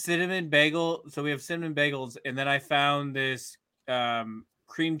had cinnamon bagel. So we have cinnamon bagels, and then I found this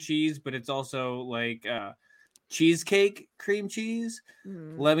cream cheese, but it's also like cheesecake cream cheese.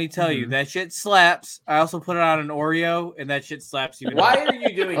 Mm. Let me tell you, that shit slaps. I also put it on an Oreo, and that shit slaps even. Why are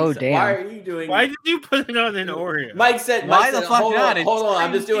you doing? Oh, so? damn. Why are you doing? Why did you put it on an Oreo? Mike said. Why Mike the said, fuck hold not? On, hold It's on.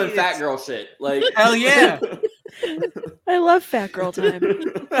 I'm just doing cream fat cheese. girl shit. Like Hell yeah. I love fat girl time.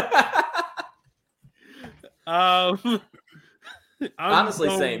 Honestly,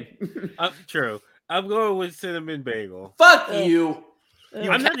 same. True. I'm going with cinnamon bagel. Fuck Ugh. you.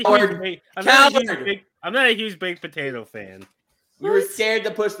 I'm not a Coward. huge Coward. I'm not a huge baked potato fan. You were scared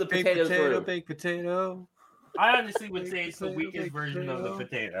to push the Baked potatoes potato, through. baked potato. I honestly would say it's the weakest version of the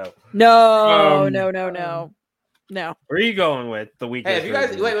potato. No, Um, no. Where are you going with the weakest? Hey, have you guys?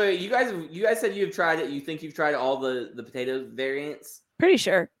 version? Wait. You guys said you've tried it. You think you've tried all the potato variants? Pretty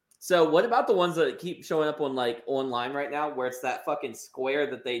sure. So what about the ones that keep showing up on like online right now, where it's that fucking square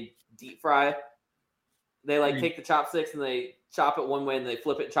that they deep fry? They like take the chopsticks and they chop it one way and they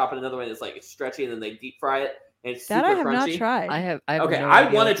flip it, and chop it another way, and it's like stretchy, and then they deep fry it, and it's That super I have crunchy. not tried. I have Okay, no I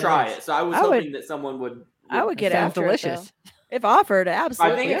idea want what to that try is. it, so I was I would- hoping that someone would. I would get Sounds after delicious. it, though. If offered, I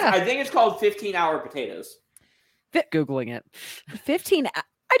absolutely. think Yeah. I think it's called 15-hour potatoes. Googling it. 15.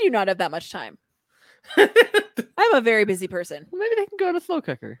 I do not have that much time. I'm a very busy person. Well, maybe they can go to slow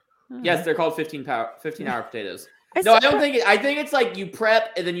cooker. Yes, they're called 15-hour potatoes. I No, I still don't think. I think it's like you prep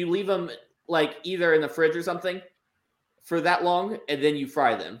and then you leave them like either in the fridge or something for that long, and then you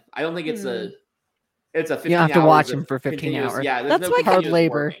fry them. I don't think it's a 15 You have to hours watch of them for 15 continuous- hours. Yeah, That's no why hard continuous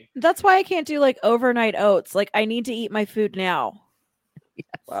labor. working. That's why I can't do like overnight oats. Like I need to eat my food now.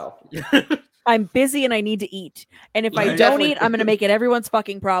 Wow. I'm busy and I need to eat. And if I You don't definitely- eat, I'm going to make it everyone's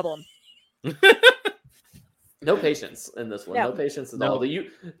fucking problem. No patience in this one. Yeah. No patience at No. all. I That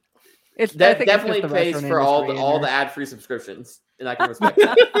think it's definitely just the pays restaurant for all industry the in there. ad-free subscriptions, and I can respect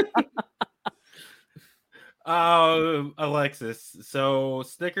that. Alexis, so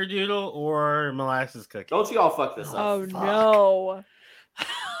snickerdoodle or molasses cookie? Don't you all fuck this up? Oh fuck. no.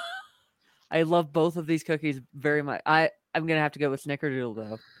 I love both of these cookies very much. I'm gonna have to go with Snickerdoodle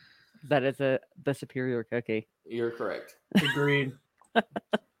though. That is the superior cookie. You're correct. Agreed.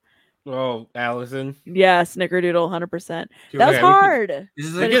 Oh, Allison. Yeah, snickerdoodle 100%. Okay, That's we can- hard. This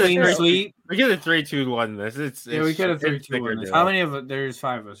is But a it's clean true. sweep. We get a 3-2-1 this. It's Yeah, we get a it's 3-2 on this. snickerdoodle. How many of it? There's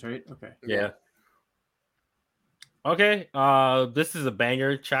 5 of us, right? Okay. Yeah. Okay. This is a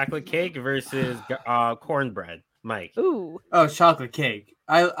banger. Chocolate cake versus cornbread. Mike. Ooh. Oh, chocolate cake.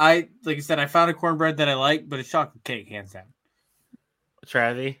 I like I said, I found a cornbread that I like, but it's chocolate cake, hands down.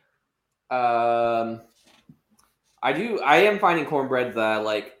 Travi. I am finding cornbread that I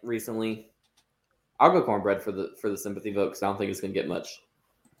like recently. I'll go cornbread for the sympathy vote because I don't think it's gonna get much.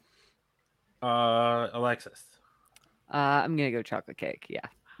 Alexis. I'm gonna go chocolate cake. Yeah.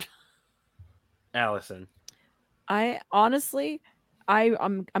 Allison. I'm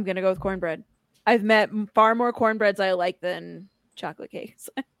gonna go with cornbread. I've met far more cornbreads I like than chocolate cakes.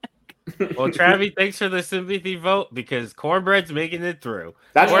 Well, Travi, thanks for the sympathy vote because cornbread's making it through.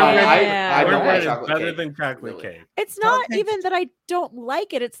 That's fine. Cornbread- I don't Cornbread like is chocolate better cake. than chocolate really. cake. It's not Chocolate- even that I don't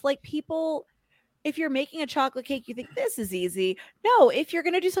like it. It's like people, if you're making a chocolate cake, you think this is easy. No, if you're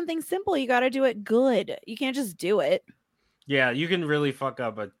gonna do something simple, you got to do it good. You can't just do it. Yeah, you can really fuck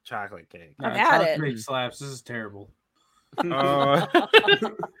up a chocolate cake. I've Nah, had chocolate it. cake slaps. This is terrible. Uh,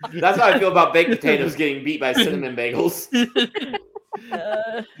 That's how I feel about baked potatoes getting beat by cinnamon bagels. you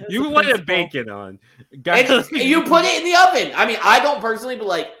It's want to principle. bake it on. And you put it in the oven. I mean, I don't personally, but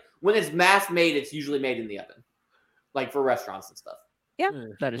like when it's mass made, it's usually made in the oven, like for restaurants and stuff.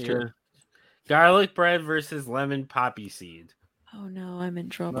 That is true. Garlic bread versus lemon poppy seed. Oh no, I'm in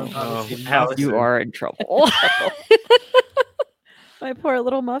trouble. Allison. You are in trouble. My poor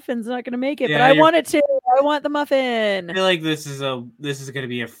little muffin's not gonna make it, but Yeah, I you're- want it to. I want the I muffin. feel like this is going to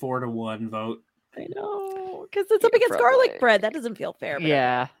be a 4-1 vote. I know, because it's up Yeah, against garlic probably. bread. That doesn't feel fair. but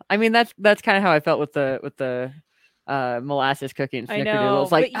Yeah. I mean that's kind of how I felt with the molasses cookie and I snickerdoodle. know.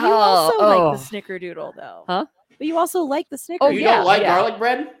 It's like, but you also oh, like the snickerdoodle, though. Huh? But you also like the snickerdoodle. Oh, You yeah, don't like yeah. garlic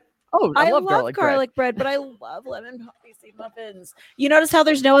bread? oh, I love love garlic bread. bread, but I love lemon poppy seed muffins. You notice how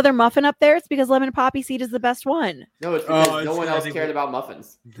there's no other muffin up there? It's because lemon poppy seed is the best one. No, it's because Oh, no it's one I else think cared it- about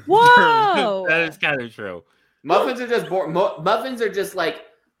muffins. Whoa! That is kind of true. Muffins are just muffins are just like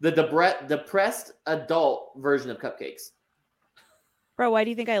the depressed adult version of cupcakes. Bro, why do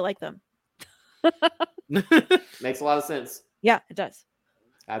you think I like them? Makes a lot of sense. Yeah, it does.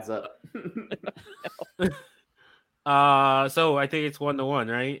 Adds up. So I think it's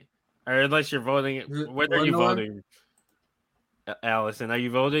 1-1, right? Or unless you're voting, Is it when are you 1-1? voting? Allison, are you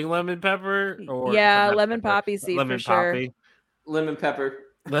voting lemon pepper or Yeah, not lemon pepper? poppy seed lemon for sure. poppy? Lemon pepper.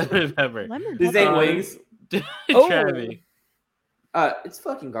 Lemon pepper. Lemon These pepper. ain't wings. Oh. Travi. It's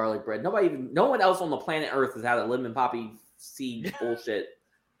fucking garlic bread. No one else on the planet Earth has had a lemon poppy seed bullshit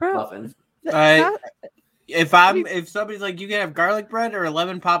Bro, muffin. how- If somebody's like, you can have garlic bread or a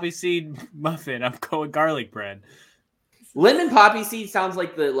lemon poppy seed muffin, I'm going garlic bread. Lemon poppy seed sounds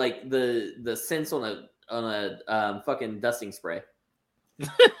like the scents on a fucking dusting spray.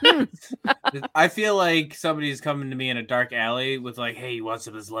 I feel like somebody's coming to me in a dark alley with like, hey, you want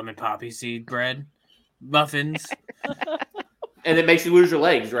some of this lemon poppy seed bread? Muffins? And it makes you lose your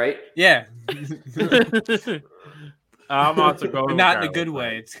legs, right? Yeah. I'm also going with Not in a garlic good bread.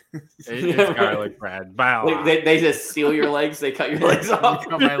 way. It's garlic bread. By a Like, lot. they just steal your legs. They cut your legs off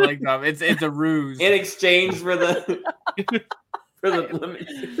Cut my legs off. It's a ruse. in exchange for the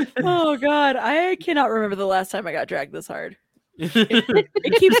lemon. Oh God, I cannot remember the last time I got dragged this hard.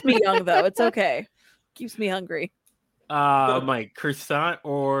 It keeps me young though. It's okay. Keeps me hungry. Mike, croissant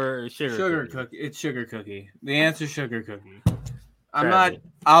or Sugar cookie? cookie. It's sugar cookie. The answer's sugar cookie. Travis.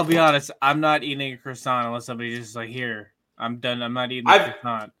 I'll be honest, I'm not eating a croissant unless somebody's just like, here, I'm done. I'm not eating a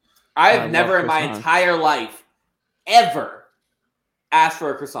croissant. I I have never love in my croissants. entire life ever asked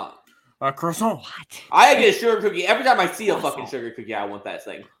for a croissant. A croissant. What? I get a sugar cookie every time I see a Croissant. fucking sugar cookie. I want that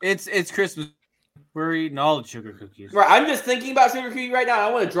thing. It's Christmas. We're eating all the sugar cookies. Right, I'm just thinking about sugar cookie right now.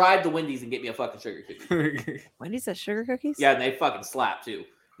 I want to drive to Wendy's and get me a fucking sugar cookie. Wendy's has sugar cookies? Yeah, and they fucking slap too.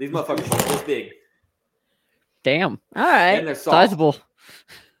 These motherfuckers are this big. Damn. All right. And they're soft. Sizable.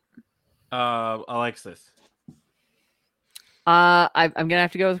 Alexis. I'm gonna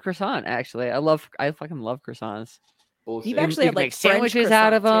have to go with croissant. Actually, I fucking love croissants. Bullshit. You've actually have make like French sandwiches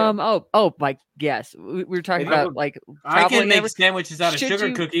out of croissant, them. Oh my, yes. We were talking Maybe I about like I can traveling. make sandwiches out of Should sugar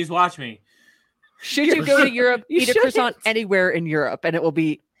you- cookies. Watch me. Should you go to Europe, You eat a croissant shouldn't. anywhere in Europe, and it will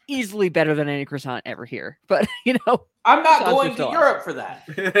be easily better than any croissant ever here. But I'm not Sounds going good to to us. Europe for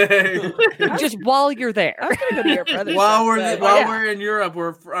that. just while you're there. I was gonna go to Europe for other While stuff, but- we're in Europe,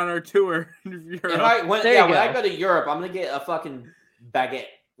 we're on our tour. In If Europe. I when There you when I go. go to Europe, I'm gonna get a fucking baguette.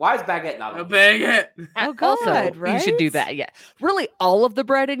 Why is baguette not A on? baguette. Oh, Also, God, you should do right? that. Yeah, really, all of the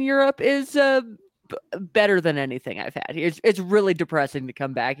bread in Europe is better than anything I've had. It's really depressing to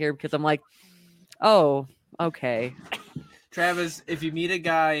come back here because I'm like, oh, okay. Travis, if you meet a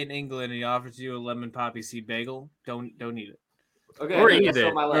guy in England and he offers you a lemon poppy seed bagel, don't eat it. Okay, Or I'm gonna eat fill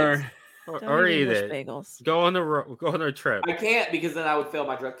it. my legs. Don't Or eat eat English it. bagels. Go on a trip. I can't because then I would fail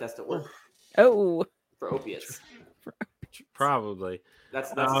my drug test at work Oh, for opiates. Probably. That's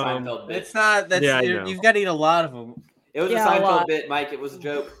a Um, Seinfeld bit. It's not. That's Yeah, I know. you've got to eat a lot of them. It was Yeah, a a Seinfeld lot. bit, Mike. It was a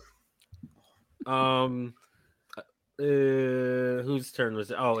joke. Whose turn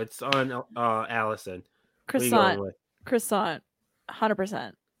was it? Oh, it's on Allison. What are you going croissant, with? croissant,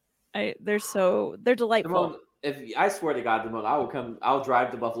 100%. They're delightful. Damone, if I swear to God, Damone, I'll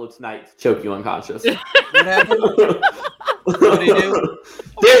drive to Buffalo tonight to choke you unconscious. What happened? What did he do?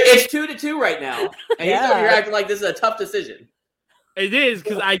 It's 2-2 right now, and he's over here Yeah. acting like this is a tough decision. It is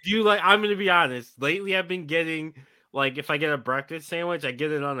because I do like. I'm gonna be honest. Lately, I've been getting like if I get a breakfast sandwich, I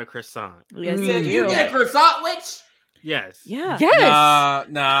get it on a croissant. Yes, Mm. you Did you do. get a croissant, witch? Yes. Yeah. Yes.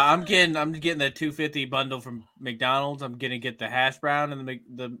 Nah. I'm getting the $2.50 bundle from McDonald's. I'm gonna get the hash brown and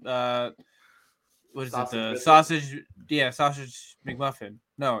what is Sausage it? The biscuit? sausage. Yeah, sausage McMuffin.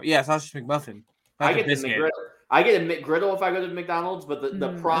 No, yeah, sausage McMuffin. Not I the get the biscuit. McGriddle. I get a McGriddle if I go to McDonald's, but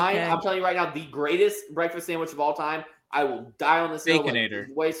the prime, okay. I'm telling you right now, the greatest breakfast sandwich of all time. I will die on this hill. Baconator.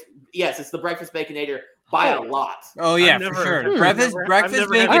 Yes, it's the breakfast Baconator by a lot. Oh yeah, I've for never- sure. I've Breakfast never- breakfast I've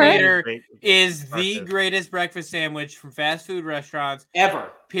never had Baconator breakfast. is the Breakfast. greatest breakfast sandwich from fast food restaurants.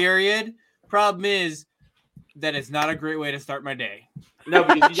 Ever. Period. Problem is that it's not a great way to start my day. No,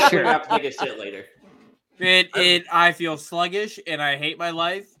 because you definitely Sure. have to take a shit later. I feel sluggish and I hate my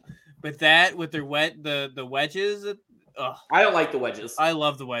life. But that with the wedges, I don't like the wedges. I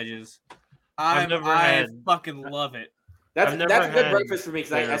love the wedges. I've never I had- fucking love it. That's I've never a good had breakfast for me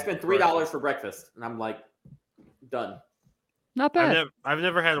because I their spent $3 for breakfast, and I'm like, done. Not bad. I've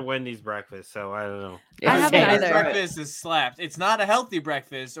never had a Wendy's breakfast, so I don't know. I It's haven't okay. either. Breakfast is slaps. It's not a healthy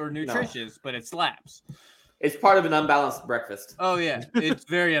breakfast or nutritious, but it slaps. It's part of an unbalanced breakfast Oh yeah, it's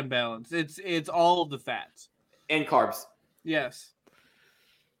very unbalanced. It's all of the fats. and carbs. Yes.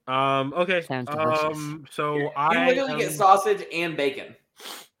 Okay. Sounds delicious. So You I literally get sausage and bacon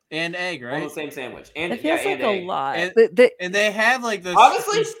And egg, on right? the same sandwich, and It feels and like a egg. lot. And, and they have like this.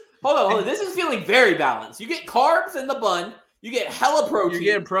 Honestly, hold on. This is feeling very balanced. You get carbs in the bun. You get hella protein. you're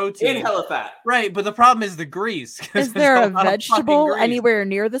getting protein. and hella fat. Right, but the problem is the grease. 'cause Is there's there a lot of fucking vegetable grease. anywhere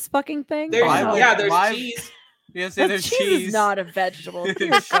near this fucking thing? There's Why- there's why- cheese. Yeah, say That there's cheese, cheese. is not a vegetable.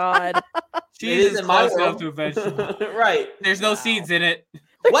 Dear God. Cheese It is in my close enough world. to a vegetable. Right. There's no seeds in it.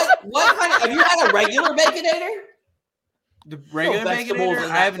 What kind of have you had a regular baconator? The regular vegetables baconator, in I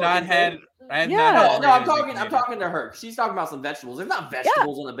that have not fucking had. thing? I have Yeah. not. No, had no, I'm regular talking. I'm baconator. talking to her. She's talking about some vegetables. There's not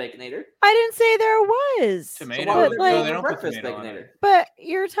vegetables on a baconator. I didn't say there was. Tomato. So why would But, there be like- a they don't put breakfast tomato on baconator? it. But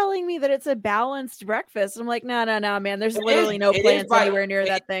you're telling me that it's a balanced breakfast. I'm like, no, man. There's It literally is- no it is plants by- anywhere near it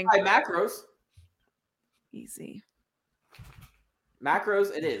that thing. By macros. Easy.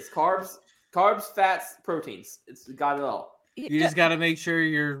 Macros, it is. Carbs, fats, proteins. It's got it all. You just got to make sure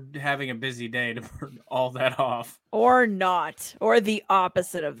you're having a busy day to burn all that off. Or not. Or the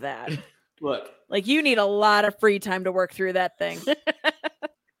opposite of that. Look, Like you need a lot of free time to work through that thing.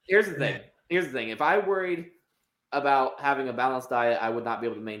 here's the thing. If I worried about having a balanced diet, I would not be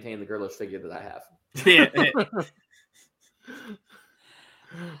able to maintain the girlish figure that I have.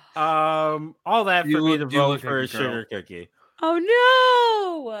 all that You for me look- to you vote look for a like a girl. sugar cookie. Oh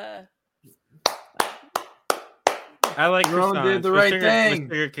no. I like Ron croissants. did the but right sugar, thing.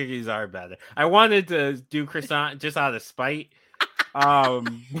 Sugar cookies are better. I wanted to do croissant just out of spite, but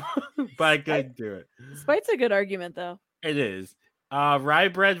I couldn't do it. Spite's a good argument though. It is rye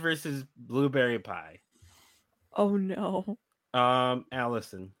bread versus blueberry pie. Oh no.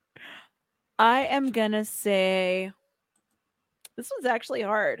 Allison. I am gonna say this one's actually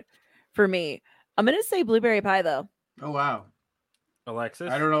hard for me. I'm gonna say blueberry pie though. Oh wow!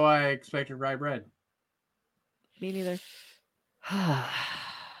 Alexis. I don't know why I expected rye bread. Me neither.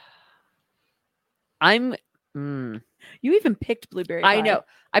 You even picked blueberry pie. I know.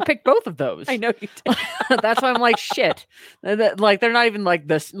 I picked both of those. I know you did. That's why I'm like, shit. Like they're not even like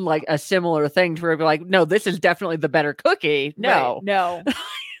this, like a similar thing to where be like, no, this is definitely the better cookie. No, Right, no.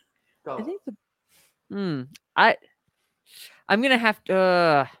 I think I'm gonna have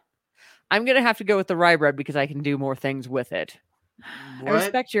to. I'm gonna have to go with the rye bread because I can do more things with it. I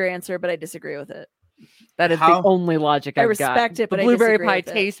respect your answer, but I disagree with it. That is the only logic I've got. I respect it, but the blueberry pie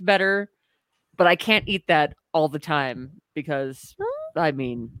tastes better, but I can't eat that all the time because I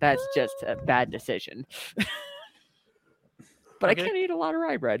mean that's just a bad decision. But I can't eat a lot of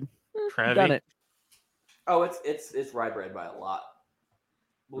rye bread. I've done it. Oh, it's rye bread by a lot.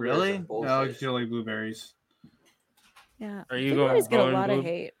 Really? No, it's only blueberries. Yeah. Are you going? Get a lot of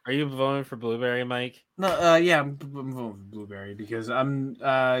hate. Are you voting for blueberry, Mike? No. Yeah, I'm voting for blueberry because I'm.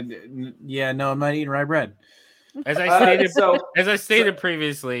 Yeah, no, I'm not eating rye bread. As I stated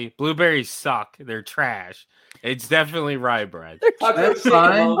previously, blueberries suck. They're trash. It's definitely rye bread. That's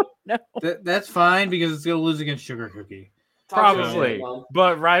fine. No. That's fine because it's gonna lose against sugar cookie. Probably,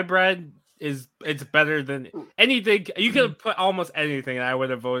 but rye bread it's better than anything. You could put almost anything, and I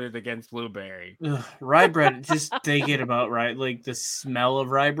would have voted against blueberry. Rye bread, just thinking about like the smell of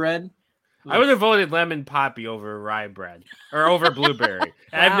rye bread. I would have voted lemon poppy over rye bread or over blueberry. Wow.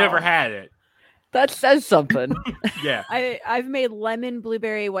 I've never had it. That says something. Yeah. I've made lemon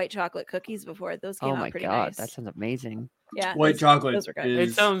blueberry white chocolate cookies before. Those came out pretty nice. That sounds amazing. Yeah. White chocolate. Those are good.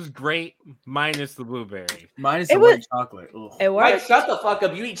 It sounds great minus the blueberry. Minus the white chocolate. Ugh. It works. Right, shut the fuck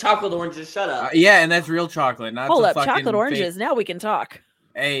up. You eat chocolate oranges. Shut up. Yeah, and that's real chocolate. Not hold up. Chocolate oranges. Now we can talk.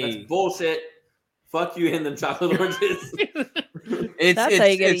 Hey. That's bullshit. Fuck you and them chocolate oranges.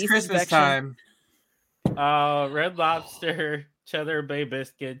 It's Christmas time. Red Lobster Cheddar Bay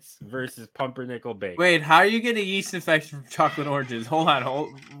biscuits versus Pumpernickel Bagel. Wait, how are you getting a yeast infection from chocolate oranges? Hold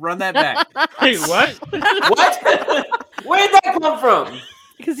on, run that back. Wait, what? What? Where did that come from?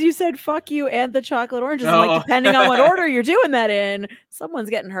 Because you said "fuck you" and the chocolate oranges. Oh. Like, depending on what order you're doing that in, someone's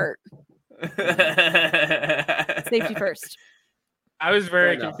getting hurt. Safety first. I was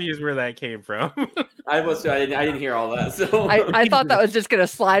very confused where that came from. I didn't hear all that. So I thought that was just gonna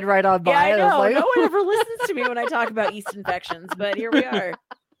slide right on by. Yeah, I know. No one ever listens to me when I talk about yeast infections, but here we are.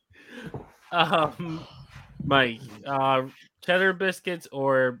 Mike, cheddar biscuits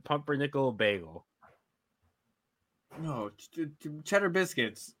or pumpernickel bagel? No, cheddar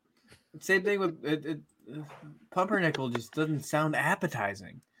biscuits. Same thing with pumpernickel. Just doesn't sound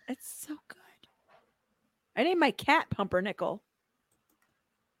appetizing. It's so good. I named my cat Pumpernickel.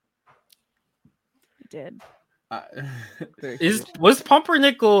 I did. Was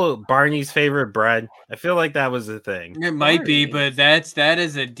pumpernickel Barney's favorite bread? I feel like that was a thing. It might be, but that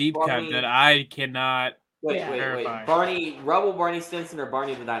is a deep cut that I cannot. Wait. Barney Stinson or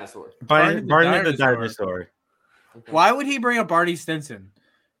Barney the dinosaur? Barney the dinosaur. Okay. Why would he bring up Barney Stinson?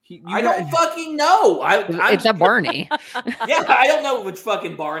 I don't fucking know. It's a Barney. Yeah, I don't know which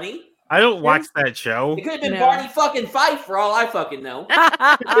fucking Barney. I don't watch that show. It could have been Barney fucking Fife for all I fucking know.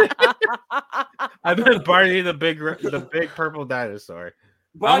 I meant Barney the big purple dinosaur.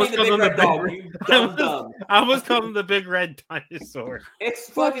 Barney the big red dog. You dumb. I almost called him the big red dinosaur. It's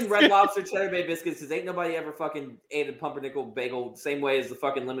fucking Red Lobster Cheddar Bay biscuits because ain't nobody ever fucking ate a pumpernickel bagel the same way as the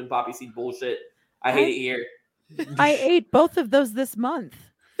fucking lemon poppy seed bullshit. I hate it here. I ate both of those this month.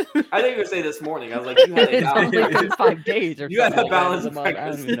 I didn't even say this morning. I was like, you had a balance. It's only 5 days or you had a balance of I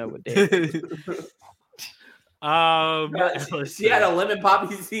don't even know what day. She had a lemon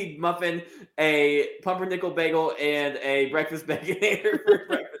poppy seed muffin, a pumpernickel bagel, and a breakfast baconator for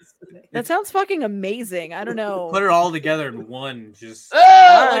breakfast. That sounds fucking amazing. I don't know. Put it all together in one. Just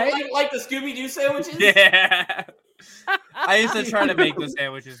like the Scooby-Doo sandwiches? Yeah. I used to try to make those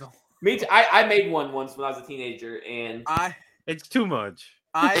sandwiches. Me too. I made one once when I was a teenager, and it's too much.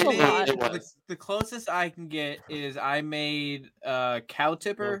 The closest I can get is I made cow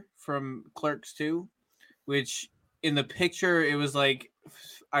tipper from Clerks 2, which in the picture it was like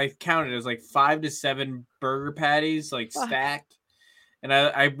I counted it was like 5 to 7 burger patties like stacked, and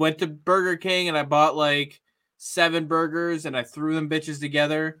I went to Burger King and I bought like 7 burgers and I threw them bitches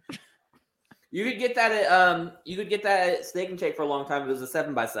together. You could get that at Steak and Shake for a long time. It was a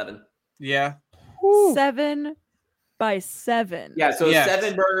 7x7. Yeah. 7 by 7. Yeah, so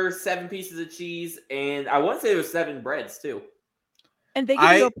 7 burgers, 7 pieces of cheese, and I want to say there was 7 breads too. And they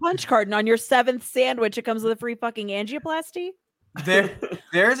give you a punch card, and on your 7th sandwich, it comes with a free fucking angioplasty.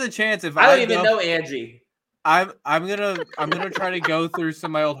 There's a chance if I don't even know Angie. I'm gonna try to go through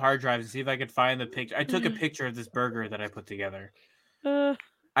some of my old hard drives and see if I could find the picture. I took a picture of this burger that I put together. I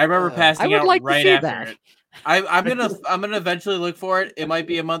remember passing out right after it. I'm gonna eventually look for it. It might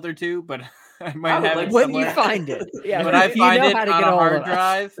be a month or two, but I might have like it When somewhere. you find it, yeah. When I you find know it how to on get a hold hard of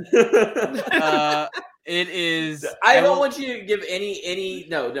us. drive, it is. I don't want you to give any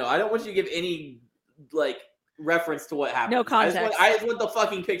no. I don't want you to give any like reference to what happened. No context. I just want the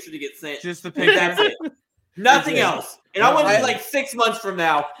fucking picture to get sent. Just the picture. That's it. Nothing That's it. else. And I want it I- like 6 months from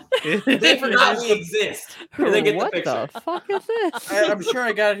now. They forgot we exist. And they get What the picture. the fuck is this? I'm sure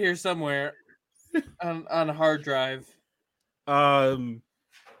I got it here somewhere on a hard drive.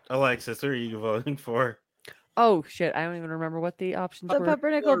 Alexis, who are you voting for? Oh shit! I don't even remember what the options The were.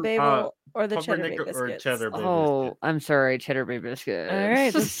 pumpernickel bagel or the cheddar bay Pumpernickel or biscuits. cheddar bay Oh, biscuit? I'm sorry, cheddar bay biscuit. All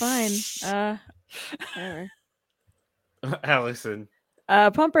right, that's fine. Whatever. Allison.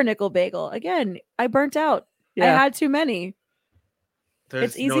 Pumpernickel bagel. Again, I burnt out. I Yeah. had too many.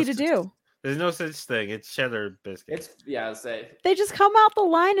 There's It's easy to do. There's no such thing. It's cheddar biscuit. It's I'd say. They just come out the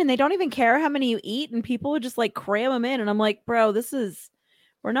line and they don't even care how many you eat, and people would just like cram them in. And I'm like, bro,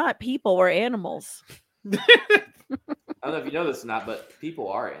 we're not people, we're animals. I don't know if you know this or not, but people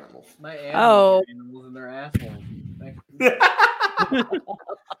are animals. My Oh. animals and their assholes.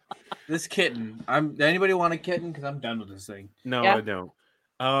 This kitten. Anybody want a kitten? Because I'm done with this thing. No, Yeah. I don't.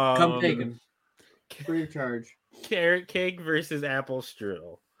 Come take him. Free of charge. Carrot cake versus apple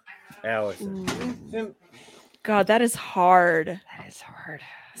strudel. Allison. God, that is hard. That is hard.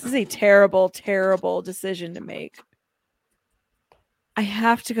 This is a terrible, terrible decision to make. I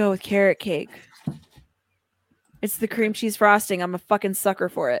have to go with carrot cake. It's the cream cheese frosting. I'm a fucking sucker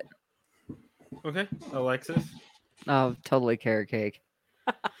for it. Okay, Alexis. Oh, totally carrot cake.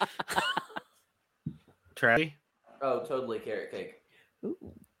 Travi. Oh, totally carrot cake. Ooh,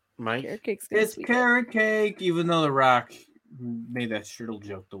 Mike. carrot cake's good. It's carrot cake, even though The Rock made that strudel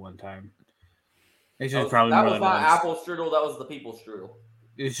joke the one time. It's just probably that more was than not once. apple strudel. That was the people strudel.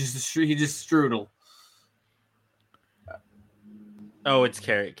 It's just he just strudel. Oh, it's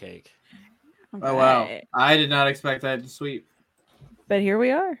carrot cake. Oh wow! Okay. I did not expect that to sweep. But here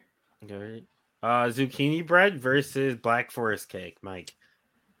we are. Okay. Zucchini bread versus Black Forest cake. Mike.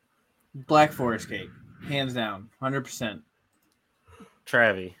 Black Forest cake, hands down, 100%.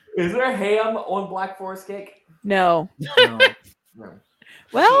 Travi. Is there ham on Black Forest cake? No. No. No.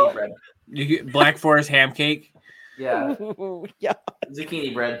 Well, Zucchini bread. You get Black Forest ham cake. Yeah, yeah.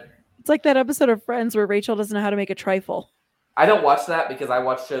 zucchini bread. It's like that episode of Friends where Rachel doesn't know how to make a trifle. I don't watch that because I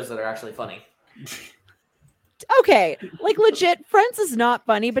watch shows that are actually funny. Okay, like legit, Friends is not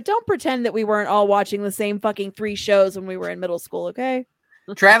funny, but don't pretend that we weren't all watching the same fucking 3 shows when we were in middle school, okay?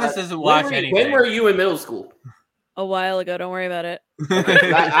 Travis doesn't watch anything. When were you in middle school? A while ago, don't worry about it.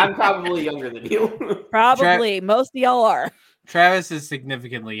 I'm probably younger than you. Probably. Most of y'all are. Travis is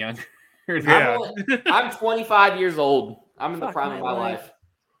significantly younger. Yeah. I'm 25 years old. I'm in the Fuck prime of my my life. life.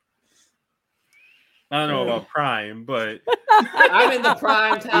 I don't know about prime, but I'm in the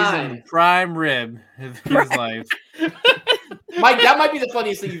prime He's in time. prime rib of his life. Mike, that might be the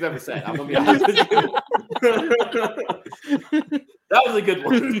funniest thing you've ever said. I'm gonna be honest with you. That was a good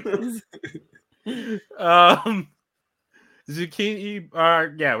one. zucchini.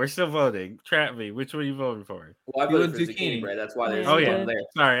 Yeah, we're still voting. Travi, which one are you voting for? Well, I You voted went for zucchini. zucchini bread. That's why there's Oh, one yeah. there.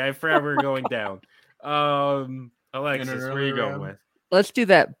 Sorry, I forgot we were going down. Alexis, where are you going with? Let's do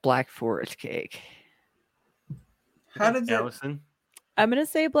that Black Forest cake. How did that Allison. I'm going to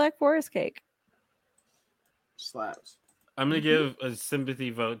say Black Forest cake. slaps? I'm gonna give a sympathy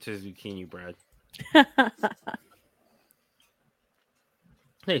vote to zucchini bread.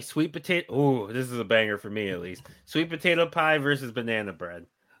 Hey, sweet potato. Oh, this is a banger for me at least. Sweet potato pie versus banana bread.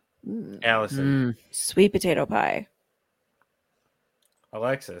 Allison. Sweet potato pie.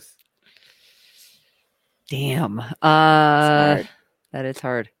 Alexis. Damn. hard. That is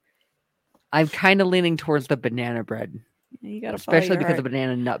hard. I'm kind of leaning towards the banana bread, You got to follow especially your because the heart.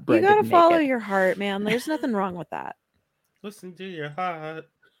 banana nut bread. You got to didn't make follow it. your heart, man. There's nothing wrong with that. Listen to your heart.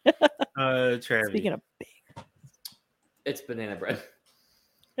 Travis. Speaking of It's banana bread.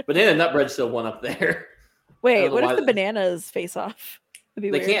 Banana nut bread's still one up there. Wait, know what why if the that- bananas face off?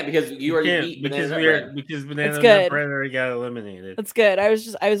 That'd be They weird. can't because you already eat banana nut bread. because banana nut good. bread already got eliminated. That's good. I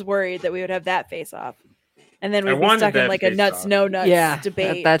was worried that we would have that face off. And then I we'd be wanted stuck in that like a face nuts, off. no nuts Yeah,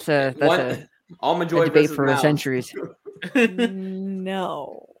 debate. that's a Almond Joy debate versus for Mounds. centuries.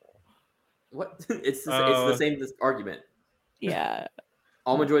 No. What? It's the same argument. Yeah.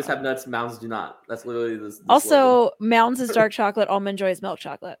 Almond Joys have nuts, Mounds do not. That's literally the slogan. Also, Mounds is dark chocolate, Almond Joy is milk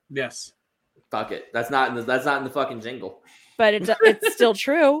chocolate. Yes. Fuck it. That's not in the fucking jingle. But it's still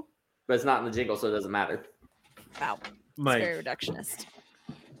true. But it's not in the jingle, so it doesn't matter. Wow. It's Mike. very reductionist.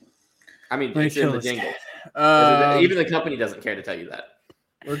 I mean, Let me it's in kill the this jingle. cat. Even the company doesn't care to tell you that.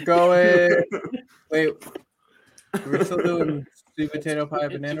 We're going. Wait. We're still doing Sweet potato pie,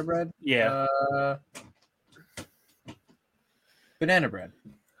 banana bread. Yeah. Banana bread.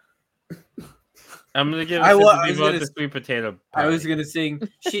 I'm gonna give I wa- I sympathy was vote gonna to s- sweet potato pie. I was gonna sing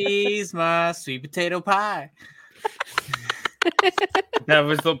 "She's my sweet potato pie." That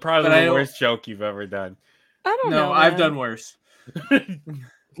was probably But I the don't- worst joke you've ever done. I don't know. No, I've man. done worse.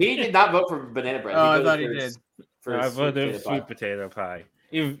 He did not vote for banana bread. Oh, I voted thought he for did. For I sweet voted potato pie. sweet potato pie.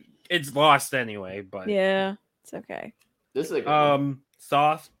 It's lost anyway, but Yeah, it's okay. This is a good one.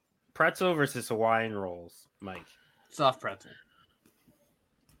 soft pretzel versus Hawaiian rolls, Mike. Soft pretzel.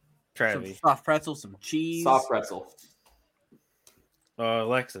 Some Travis. soft pretzel, some cheese. Soft pretzel.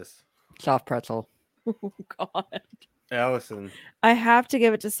 Alexis. Soft pretzel. Oh God. Allison. I have to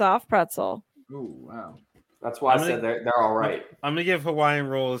give it to soft pretzel. Ooh, wow. That's why I'm I said they're all right. I'm gonna give Hawaiian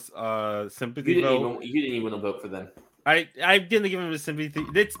rolls sympathy You vote. didn't even vote for them. I'm gonna give them a sympathy.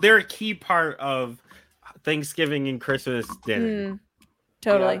 They're a key part of Thanksgiving and Christmas dinner.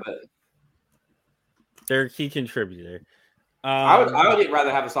 Totally. Yeah, but They're a key contributor. I would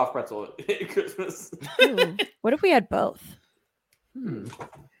rather have a soft pretzel at Christmas. What if we had both?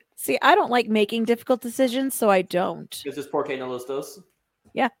 See, I don't like making difficult decisions, so I don't. This is Porque no los dos.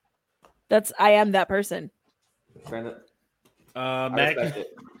 I am that person. Brandon, I respect it.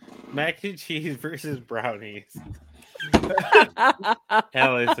 mac and cheese versus brownies.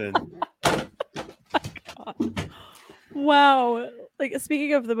 Allison. Wow. Like,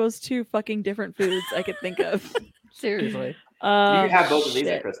 speaking of the most two fucking different foods I could think of. Seriously. You can have both of these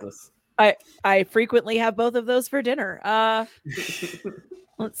shit. at Christmas. I frequently have both of those for dinner.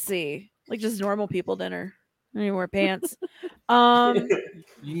 Let's see. Like just normal people dinner. I don't even wear pants. You can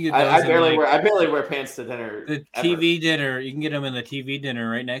get I those barely wear pants to dinner. the ever. TV dinner. You can get them in the TV dinner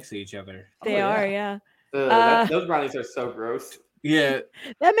right next to each other. They Oh, are, yeah. yeah. Those brownies are so gross. Yeah,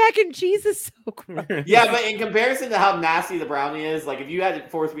 That mac and cheese is so gross. Yeah, but in comparison to how nasty the brownie is, like if you had to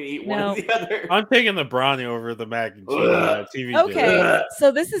force me to eat one No. or the other, I'm taking the brownie over the mac and cheese. Ugh. TV Okay, dinner.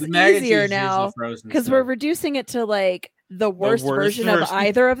 so this is the mac and cheese easier is now usually frozen because stuff. we're reducing it to like the worst worst version of version.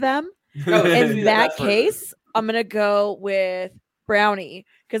 either of them. No, this In is the that best version. case, I'm gonna go with brownie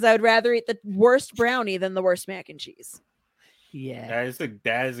because I would rather eat the worst brownie than the worst mac and cheese. Yeah.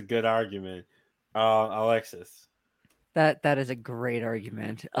 That is a good argument. Alexis. That is a great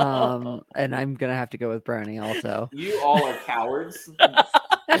argument. And I'm gonna have to go with brownie also. You all are cowards.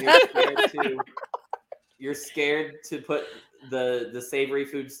 You're scared to put the savory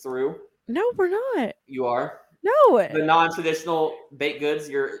foods through. No, we're not. You are No, the non-traditional baked goods.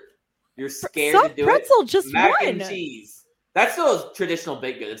 You're scared soft to do pretzel it. just Mac won, and cheese. That's still a traditional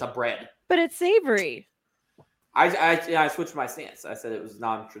baked good. It's a bread. but it's savory. I switched my stance. I said it was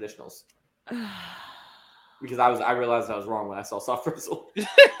non-traditionals because I realized I was wrong when I saw soft pretzel.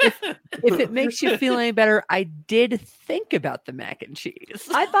 If it makes you feel any better, I did think about the mac and cheese.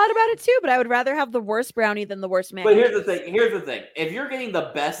 I thought about it too, but I would rather have the worst brownie than the worst mac. But and here's the cheese. thing. Here's the thing. If you're getting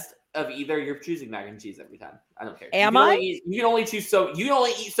the best of either, you're choosing mac and cheese every time. I don't care. Am you can I? you can only choose you can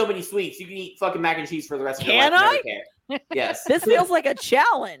only eat so many sweets. You can eat fucking mac and cheese for the rest of your Can life. I? Never care. Yes. This feels like a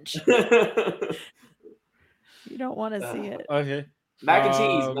challenge. mac You don't want to see it. Okay. and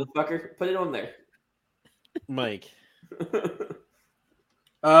cheese, motherfucker. Put it on there. Mike.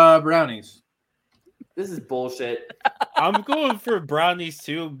 Brownies. This is bullshit. I'm going for brownies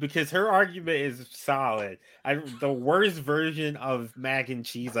too because her argument is solid. The worst version of mac and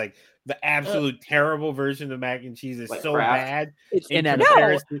cheese, like the absolute terrible version of mac and cheese, is Like so Kraft? bad. It's in inedible.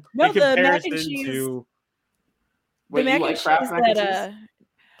 comparison, No, in the mac and comparison cheese- to Wait, The mac you and like Kraft cheese mac and that cheese?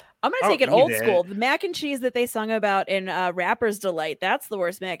 I'm gonna I'll take it eat old it. school. The mac and cheese that they sung about in Rapper's Delight. That's the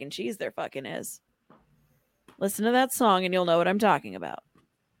worst mac and cheese there fucking is. Listen to that song and you'll know what I'm talking about.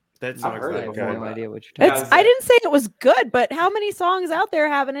 that's I've heard it I have before, no but- idea what you're Yeah, talking It's, about. I didn't say it was good, but how many songs out there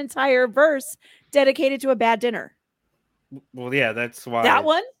have an entire verse dedicated to a bad dinner? Well, yeah, that's why That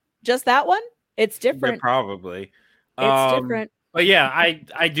one? Just that one? It's Yeah, different. probably. It's different. But yeah,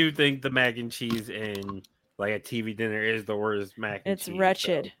 I do think the mac and cheese in like a TV dinner is the worst mac and It's cheese.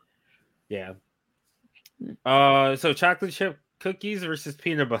 wretched. So, yeah. So chocolate chip cookies versus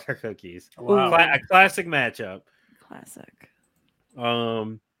peanut butter cookies. Wow. A classic matchup. Classic.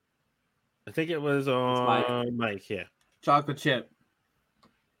 I think it was Mike. on Mike. Yeah. Chocolate chip.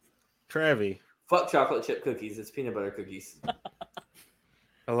 Travi. Fuck chocolate chip cookies. It's peanut butter cookies.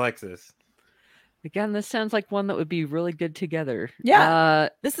 Alexis. Again, this sounds like one that would be really good together. Yeah.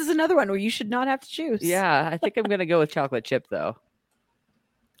 This is another one where you should not have to choose. Yeah, I think I'm gonna go with chocolate chip though.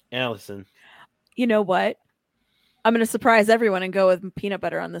 Allison. You know what? I'm going to surprise everyone and go with peanut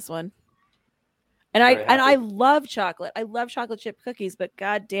butter on this one. And Very I happy. love chocolate. I love chocolate chip cookies, but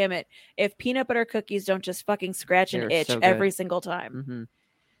god damn it, if peanut butter cookies don't just fucking scratch and They're itch so good. every single time. Mhm.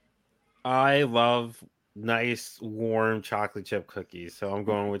 I love nice warm chocolate chip cookies, so I'm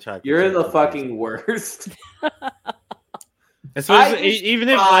going with chocolate. You're chip the cookies. fucking worst. Especially, I even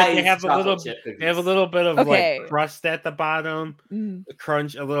if like they despise have a little, chocolate chip they have a cookies. little bit of Okay. like crust at the bottom, Mm. a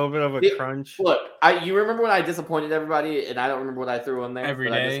crunch, a little bit of a Yeah, crunch. Look, you remember when I disappointed everybody, and I don't remember what I threw in there. Every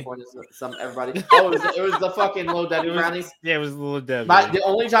but I day. disappointed some everybody. Oh, it was the fucking low Debbie It was- brownies. Yeah, it was a little Debbie. The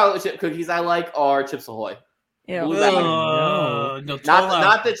only chocolate chip cookies I like are Chips Ahoy. Ew. Blue bag. No,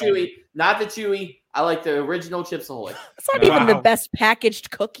 Not the chewy. I like the original Chips Ahoy. It's not even the Wow. best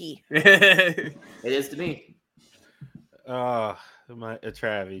packaged cookie. It is to me.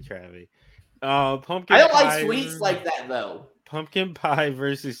 Travie. Pumpkin. I don't like pie- sweets like that though. pumpkin pie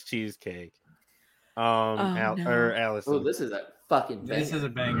versus cheesecake. no. Or Allison. Oh, this is a fucking. This banger. is a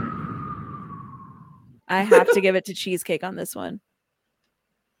banger. I have to give it to cheesecake on this one.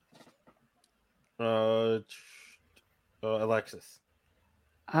 Alexis.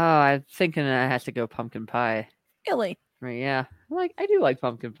 Oh, I'm thinking I have to go pumpkin pie. Really? Right? Yeah, I do like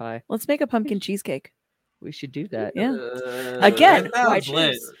pumpkin pie. Let's make a pumpkin cheesecake. We should do that. Yeah. Uh, Again, that why sounds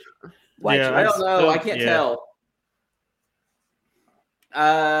lit. choose? Why Yeah, choose? I don't know. I can't Yeah.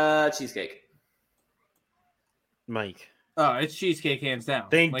 tell. Cheesecake. Mike. Oh, it's cheesecake hands down.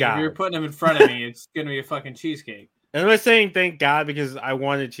 Thank Like, if you're God. putting them in front of me, it's gonna be a fucking cheesecake. And I'm not saying thank God because I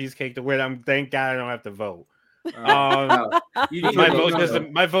wanted cheesecake to win. Thank God I don't have to vote. Oh, you need my to vote vote.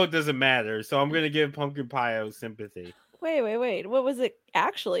 doesn't. My vote doesn't matter. So I'm gonna give pumpkin pie out sympathy. Wait. What was it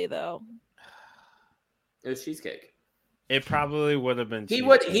actually though? It was cheesecake. It probably would have been. He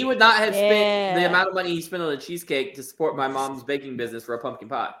cheesecake. would not have spent the Yeah. amount of money he spent on a cheesecake to support my mom's baking business for a pumpkin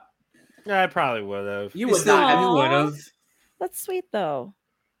pie. Yeah, I probably would have. You You would still not have. you would Aw. have. That's sweet though.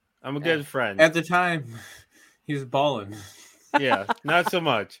 I'm a good friend. At the time, he was balling. Yeah, not so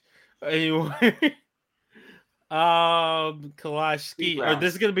much. Anyway, Kalash Speed Ski. Or round.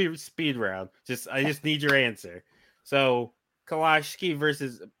 this is gonna be speed round. I just need your answer. So Kalash Ski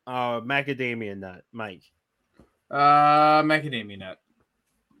versus macadamia nut. Mike, Macadamia nut.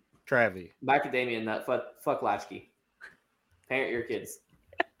 Travi, Macadamia nut. Fuck Latchkey. Parent your kids.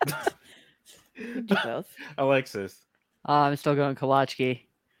 You do both. Alexis, I'm still going Kolachki.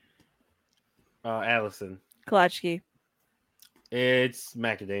 Allison. Kolachki. It's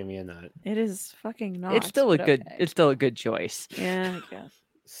macadamia nut. It is fucking not. It's still a but good. okay. It's still a good choice. Yeah, I guess.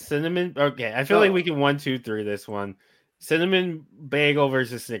 Cinnamon. Okay, I feel like we can 1, 2, 3 this one. Cinnamon bagel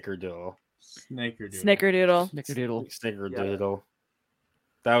versus snickerdoodle. Snickerdoodle. Snickerdoodle. Snickerdoodle.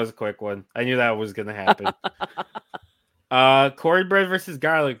 That was a quick one. I knew that was gonna happen. Cornbread versus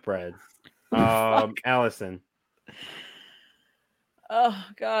garlic bread. Allison. Oh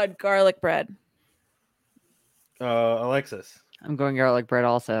God, garlic bread. Alexis. I'm going garlic bread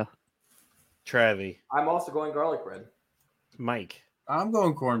also. Travi. I'm also going garlic bread. Mike. I'm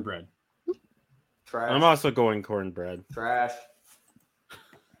going cornbread. Trash. I'm also going cornbread. Trash.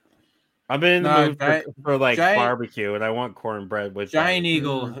 I've been in the No, mood giant- for like giant- barbecue, and I want cornbread with Giant that.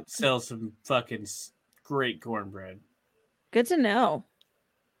 Eagle sells some fucking great cornbread. Good to know.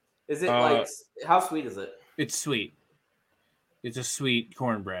 Is it Uh, like how sweet is it? It's sweet. It's a sweet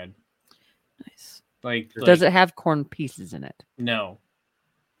cornbread. Nice. Like, Does it have corn pieces in it? No.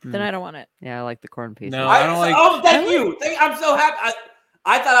 Then I don't want it. Yeah, I like the corn pieces. No. I don't like- Oh, thank you. I'm so happy.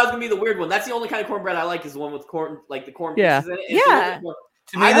 I thought I was gonna be the weird one. That's the only kind of cornbread I like is the one with corn, like the corn Yeah. pieces in it. Yeah.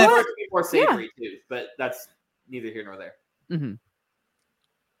 To me, I that's, prefer it to be more savory too, but that's neither here nor there. Mhm.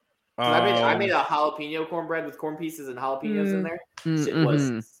 'Cause I made a jalapeno cornbread with corn pieces and jalapenos in there. Shit Mhm.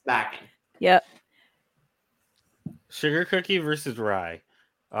 was smacking. Yep. sugar cookie versus rye.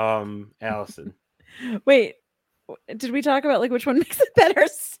 Allison. Wait. Did we talk about like which one makes a better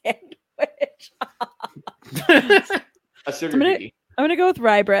sandwich? A sugar I'm gonna- cookie. I'm gonna go with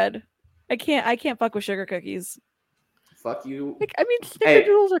rye bread. I can't fuck with sugar cookies. Fuck you. Like, I mean, Hey,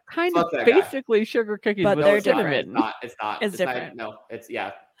 snickerdoodles are kind of fuck that guy. basically sugar cookies But with they're it's not. different. It's cinnamon. not. It's not. It's not- different. no, it's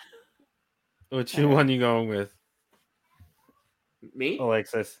yeah. Which one you going with, Me?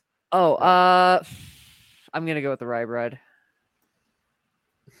 Alexis? Oh, I'm gonna go with the rye bread.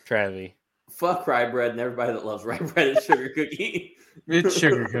 Travi. Fuck rye bread and everybody that loves rye bread and sugar cookie. it's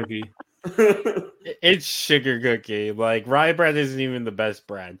sugar cookie. It's sugar cookie. Like rye bread isn't even the best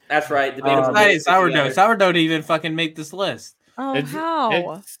bread. That's right. Debatable Hey, mix sourdough. together. Sourdough didn't even fucking make this list. Oh, It's,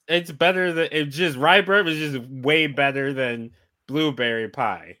 how? It's better than it just rye bread was just way better than blueberry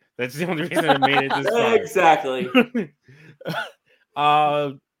pie. That's the only reason I made it this far. Exactly.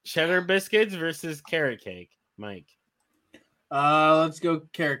 Cheddar biscuits versus carrot cake. Mike. Let's go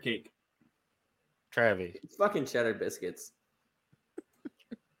carrot cake. Travi. It's fucking cheddar biscuits.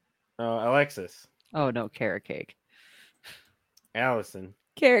 Alexis. Oh no, carrot cake. Allison.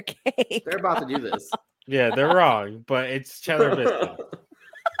 Carrot cake. They're about to do this. Yeah, they're wrong, but it's cheddar biscuits.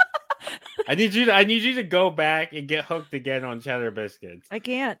 I need you to go back and get hooked again on cheddar biscuits. I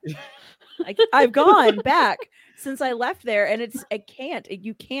can't. I've gone back since I left there, and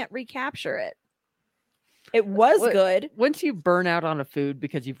you can't recapture it. It was What- good. Once you burn out on a food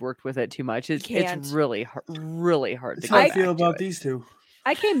because you've worked with it too much, it's Can't. really hard to That's get how I back feel to about it. these two.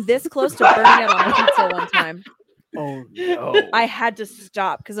 I came this close to burning out on a pizza one time. Oh no! I had to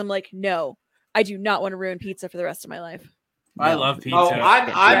stop because I'm like, no, I do not want to ruin pizza for the rest of my life. I love pizza. Oh, I'm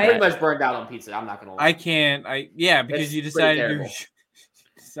Right? pretty much burned out on pizza. I'm not gonna lie. I can't. Because It's you pretty decided to do, terrible.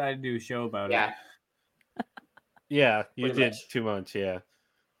 decided to do a show about Yeah. it. Yeah, you Pretty did much. too much. Yeah.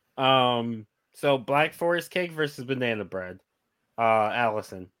 So Black Forest cake versus banana bread.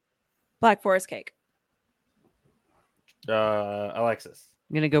 Allison. Black Forest cake. Alexis.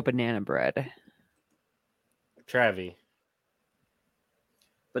 I'm gonna go banana bread. Travi.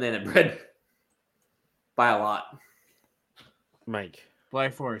 Banana bread. By a lot. Mike.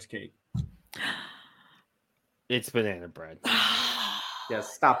 Black Forest cake. It's banana bread.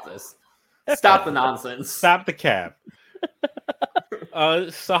 Yes, stop this. Stop the nonsense. Stop the cap.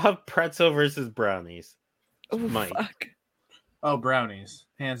 Soft pretzel versus brownies. Oh, Mike. fuck. Oh, brownies,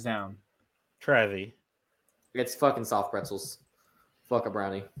 hands down. Travi. It's fucking soft pretzels. Fuck a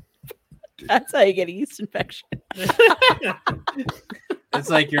brownie. That's how you get a yeast infection. It's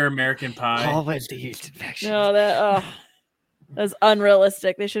like your American pie. Always the yeast infection. No, that's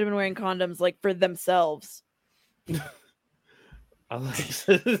unrealistic. They should have been wearing condoms like for themselves.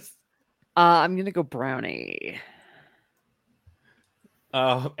 Alexis. I'm gonna go brownie.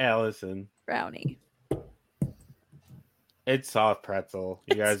 Allison. Brownie. It's soft pretzel.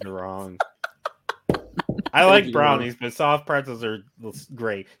 You guys are wrong. I like you. brownies, but soft pretzels are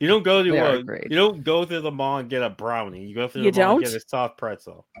great. You don't go They are to great. you don't go to the mall and get a brownie. You go to the You mall and don't? get a soft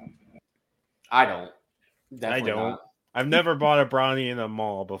pretzel. I don't. Definitely I don't. not. I've never bought a brownie in a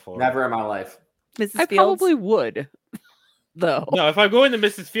mall before. Never in my life. Mrs. I Fields. probably would, though. No, if I go into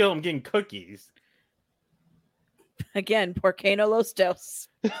Mrs. Field, I'm getting cookies. Again, porque no los dos.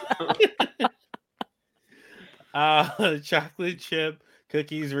 Chocolate chip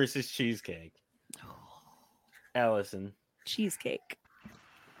cookies versus cheesecake. Allison. Cheesecake.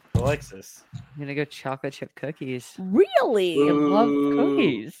 Alexis. I'm gonna go chocolate chip cookies. Really? I love Ooh.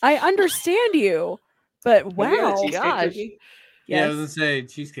 cookies. I understand you, but Have you had a wow. cheesecake gosh. cookie? Yeah, I Yes. was gonna say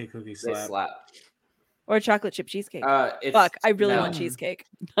cheesecake cookies They slap. slap. Or chocolate chip cheesecake. It's, Fuck, I really no. want cheesecake.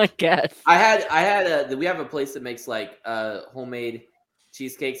 I guess. I had we have a place that makes like homemade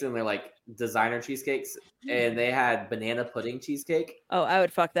cheesecakes, and they're like designer cheesecakes, and they had banana pudding cheesecake. Oh, I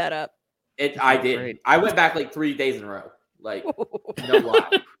would fuck that up. I sounds did. great. I went back like 3 days in a row. Like no lie.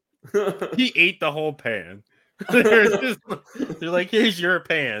 He ate the whole pan. They're like, here's your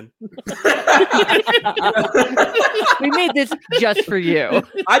pan. We made this just for you.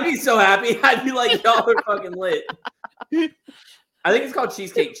 I'd be so happy. I'd be like, y'all are fucking lit. I think it's called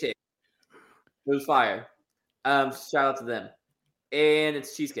Cheesecake Chick. It was fire. Shout out to them. And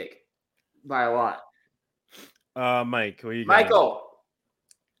it's cheesecake by a lot. Mike, what you got? Michael,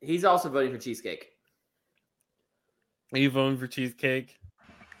 he's also voting for cheesecake. Are you voting for cheesecake?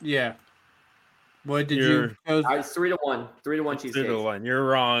 Yeah. What did You're- you choose? It's 3-1. 3-1 Two cheesecake. to one. You're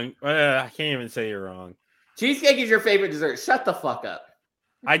wrong. I can't even say you're wrong. Cheesecake is your favorite dessert. Shut the fuck up.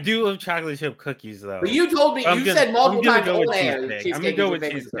 I do love chocolate chip cookies, though. But you told me, I'm you gonna- said multiple I'm gonna times go with on air. cheesecake. I'm gonna go with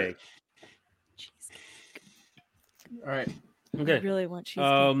is your favorite cheesecake. All right. I Okay. really want cheesecake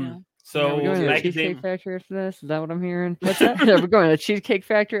now. Are So we going to the Cheesecake macadamia. Factory after this? Is that what I'm hearing? What's that? Are we going to the Cheesecake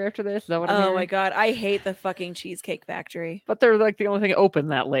Factory after this? Is that what I'm Oh hearing? my god, I hate the fucking Cheesecake Factory. But they're like the only thing open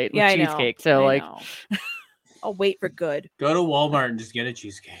that late with Yeah, I know. cheesecake. So I like, know. I'll wait for good. Go to Walmart and just get a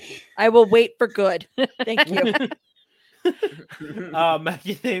cheesecake. I will wait for good. Thank you.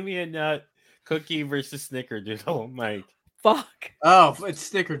 Macadamia nut cookie versus snickerdoodle, Mike. Fuck. Oh, it's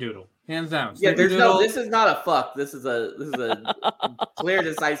Snickerdoodle, hands down. Yeah, there's no. Snickerdoodle- This is not a fuck. This is a clear,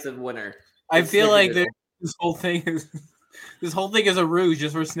 decisive winner. I It's feel like Snickerdoodle. this whole thing is a ruse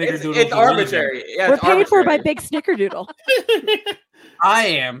just for Snickerdoodle. It's to win again. arbitrary. Yeah, We're it's paid for by arbitrary. Big Snickerdoodle. I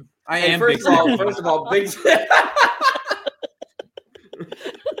am. Hey, Big first Snickerdoodle. of all, big.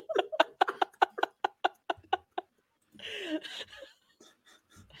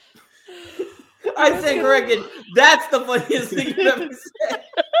 I stand corrected. That's the funniest thing you've ever said.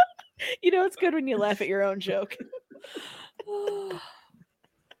 You know it's good when you laugh at your own joke.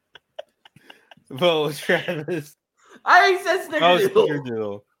 Vote Travis. I already said Oh, Snickerdoodle.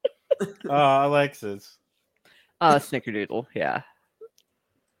 snickerdoodle. Alexis, Snickerdoodle. Yeah.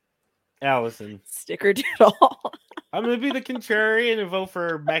 Allison. Snickerdoodle. I'm gonna be the contrarian and vote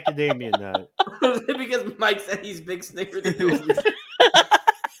for macadamia nut. Because Mike said he's big snickerdoodle.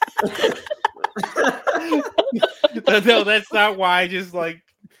 No, that's not why. I just like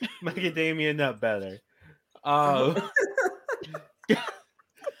macadamia nut better.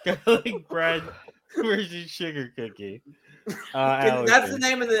 Garlic bread versus sugar cookie. That's the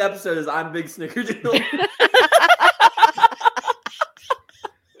name of the episode. Is I'm big snickerdoodle.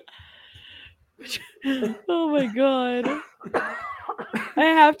 Oh my god. I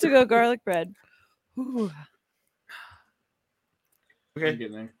have to go garlic bread. Okay. I'm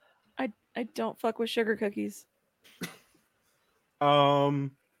getting there. I don't fuck with sugar cookies.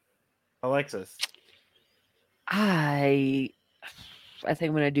 Alexis. I think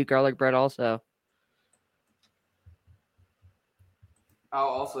I'm gonna do garlic bread also. I'll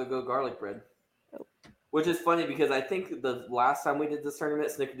also go garlic bread. Which is funny because I think the last time we did this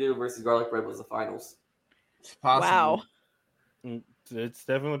tournament, Snickerdoodle versus garlic bread was the finals. It's possible. Wow. It's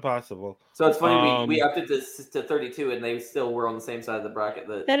definitely possible. So it's funny we upped it to 32, and they still were on the same side of the bracket.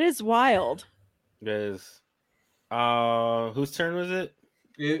 That is wild. It is. Whose turn was it?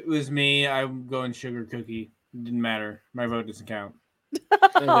 It was me. I'm going sugar cookie. It didn't matter. My vote doesn't count.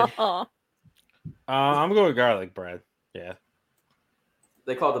 I'm going garlic bread. Yeah.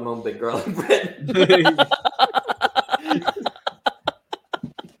 They called them own big garlic bread.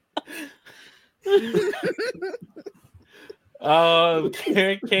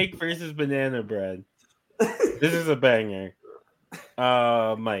 Carrot cake versus banana bread. This is a banger.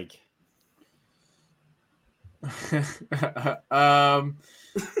 Mike. I'm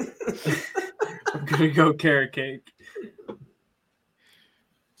gonna go carrot cake.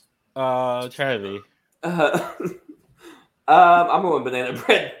 Travi. I'm going banana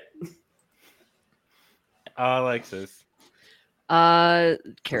bread. Alexis.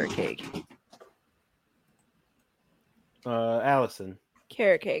 Carrot cake. Allison.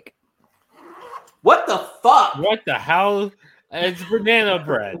 Carrot cake. What the fuck? What the hell? It's banana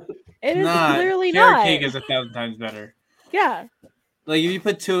bread. It is clearly carrot not. cake is 1,000 times better. Yeah. Like if you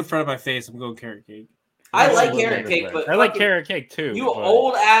put two in front of my face, I'm going carrot cake. I like carrot cake, but I like carrot cake too. You but...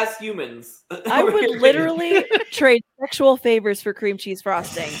 old ass humans. I would literally trade sexual favors for cream cheese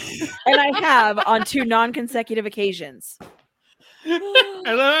frosting, and I have on 2 non-consecutive occasions. I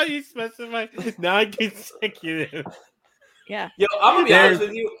love how you specify non-consecutive. Yeah. Yo, I'm gonna be honest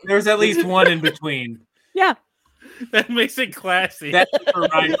with you. There's at least one in between. Yeah. That makes it classy. That's for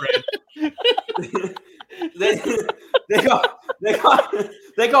rye bread.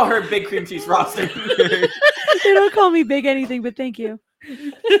 they call her big cream cheese frosting. They don't call me big anything, but thank you.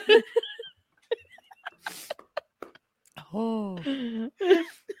 Oh.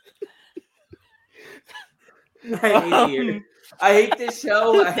 I hate this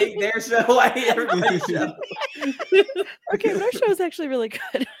show. I hate their show. I hate everybody's show. Okay, but our show is actually really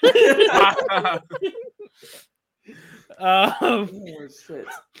good. Oh, shit.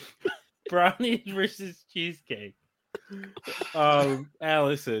 Brownies versus cheesecake.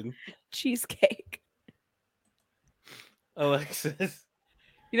 Allison. Cheesecake. Alexis.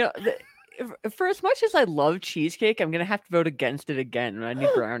 You know, for as much as I love cheesecake, I'm gonna have to vote against it again. I need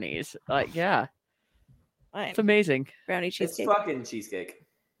brownies. Like, yeah, it's amazing. Brownie cheesecake. It's fucking cheesecake.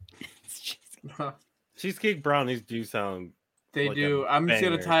 Cheesecake brownies do sound. They like do. I'm just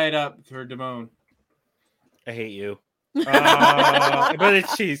gonna tie it up for Damone. I hate you. But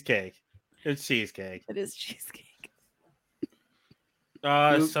it's cheesecake. It's cheesecake. It is cheesecake.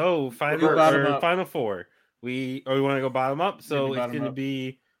 So final four. We want to go bottom up. So it's gonna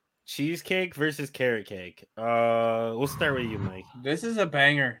be cheesecake versus carrot cake. We'll start with you, Mike. This is a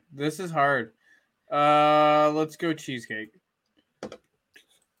banger. This is hard. Let's go cheesecake.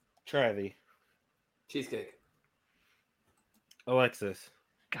 Travi. Cheesecake. Alexis.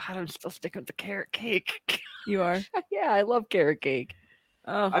 God, I'm still sticking with the carrot cake. You are? Yeah, I love carrot cake.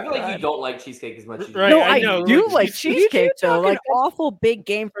 Oh, I feel like you don't like cheesecake as much as you Right, No, I I know. do like cheesecake though. Like Like, an awful big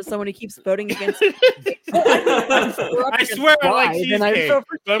game for someone who keeps voting against. I swear I like and I'm cheesecake, so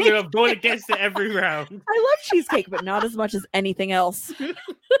for but I'm gonna vote against it every round. I love cheesecake, but not as much as anything else.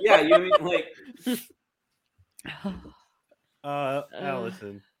 Yeah, you mean like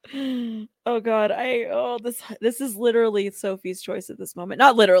Allison. Oh God, this is literally Sophie's choice at this moment.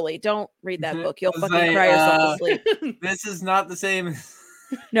 Not literally. Don't read that book. You'll It's fucking like, cry yourself to sleep. This is not the same.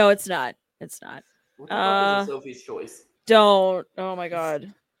 No, it's not. It's not. what the fuck is Sophie's choice? Don't. Oh my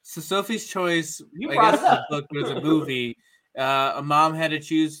God. So Sophie's Choice, You I brought guess it up. the book was a movie. A mom had to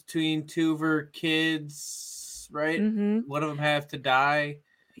choose between two of her kids, right? Mm-hmm. One of them have to die.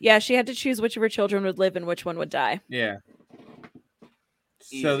 Yeah, she had to choose which of her children would live and which one would die. Yeah.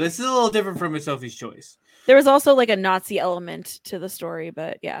 Easy. So this is a little different from a Sophie's Choice. There was also like a Nazi element to the story,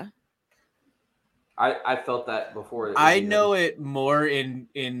 but yeah. I felt that before. I know it more in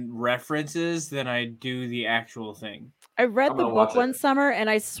references than I do the actual thing. I read the book one summer, and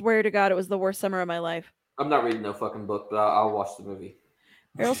I swear to God, it was the worst summer of my life. I'm not reading no fucking book, but I'll watch the movie.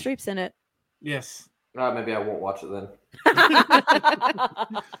 Meryl Streep's in it. Yes. Maybe I won't watch it then.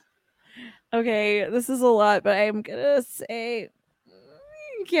 Okay, this is a lot, but I'm gonna say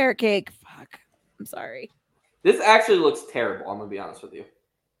carrot cake. Fuck. I'm sorry. This actually looks terrible. I'm gonna be honest with you.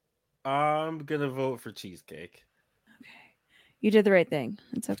 I'm gonna vote for cheesecake. Okay, you did the right thing.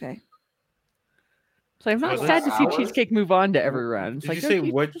 It's okay. So I'm not sad to see Cheesecake move on to every round. It's did you say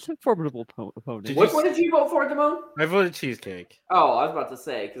what? Just a formidable opponent. Which one did you vote for, Damone? I voted cheesecake. Oh, I was about to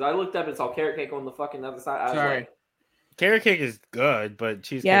say because I looked up and saw carrot cake on the fucking other side. Sorry, carrot cake is good, but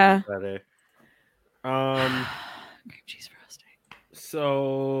cheesecake is better. Cream cheese frosting.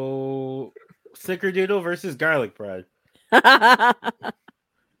 So Snickerdoodle versus garlic bread.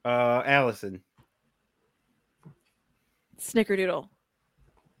 Allison. Snickerdoodle.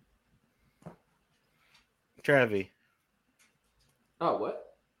 Travi. Oh,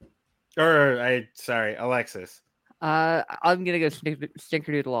 what? Sorry, Alexis. I'm gonna go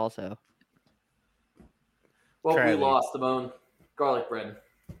Snickerdoodle also. Well, Travi. we lost, Damone. Garlic bread.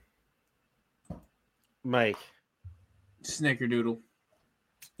 Mike. Snickerdoodle.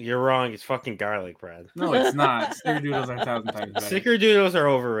 You're wrong. It's fucking garlic bread. No, it's not. Snickerdoodles are 1,000 times better. Snickerdoodles are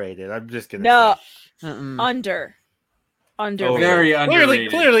overrated. I'm just gonna say. Under. Very underrated.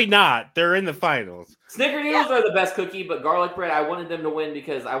 Clearly not. They're in the finals. Snickerdoodles are the best cookie, but garlic bread, I wanted them to win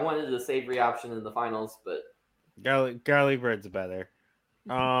because I wanted the savory option in the finals, but garlic bread's better.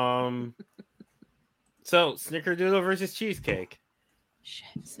 So Snickerdoodle versus cheesecake.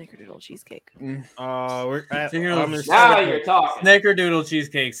 Shit, Snickerdoodle cheesecake. Now you're talking. Snickerdoodle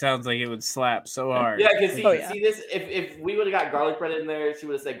cheesecake sounds like it would slap so hard. Yeah, because see this. If we would have got garlic bread in there, she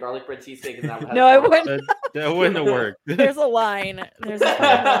would have said garlic bread cheesecake, and that would have no, I wouldn't. That wouldn't have worked. There's a line. There's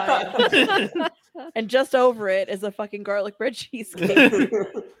a line. And just over it is a fucking garlic bread cheesecake.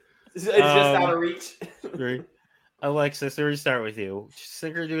 It's just out of reach. Great. Alexis, we start with you.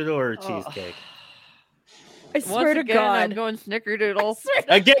 Snickerdoodle or cheesecake? I swear to God, I'm going Snickerdoodle.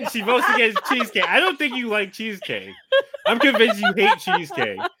 Again, she votes against cheesecake. I don't think you like cheesecake. I'm convinced you hate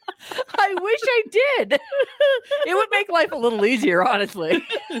cheesecake. I wish I did. It would make life a little easier, honestly.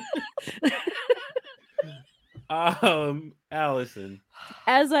 Allison.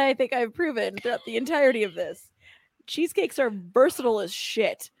 As I think I've proven throughout the entirety of this, cheesecakes are versatile as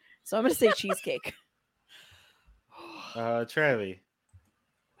shit. So I'm going to say cheesecake. Travi.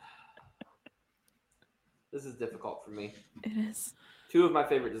 This is difficult for me. It is. Two of my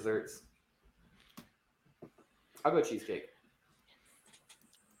favorite desserts. I'll go cheesecake.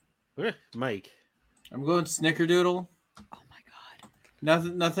 Mike. I'm going Snickerdoodle. Oh my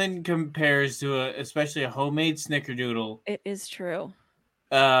God. Nothing compares to especially a homemade Snickerdoodle. It is true.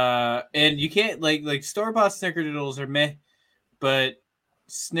 And you can't like store-bought Snickerdoodles are meh, but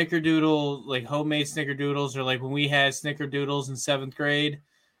Snickerdoodle, like homemade Snickerdoodles, are like when we had Snickerdoodles in 7th grade.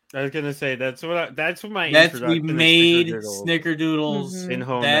 I was gonna say that's my we made Snickerdoodles in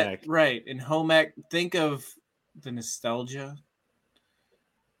home ec. Right, in home ec. Think of the nostalgia.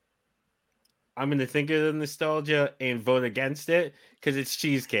 I'm gonna think of the nostalgia and vote against it because it's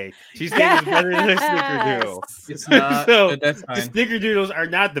cheesecake. Cheesecake is better than a Snickerdoodle. It's not. So that's fine. The Snickerdoodles are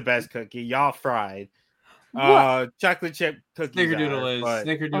not the best cookie. Y'all fried. Chocolate chip cookies. Snickerdoodle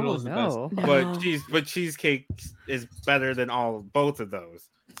is the best. No. But cheesecake is better than both of those.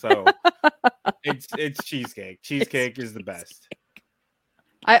 So it's cheesecake. Cheesecake is the best.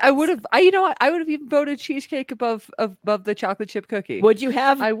 I would have. You know what? I would have even voted cheesecake above the chocolate chip cookie. Would you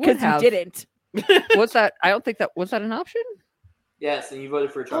have? I would have. You didn't. What's that? I don't think that was that an option. Yes, and you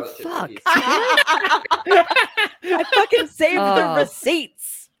voted for chocolate chip cookies. I fucking saved the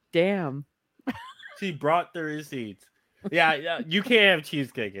receipts. Damn. She brought the receipts. Yeah, you can't have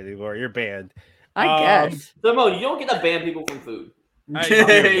cheesecake anymore. You're banned. I guess. Damone, you don't get to ban people from food.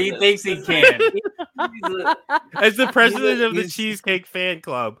 He thinks he can. As the president of the Cheesecake Fan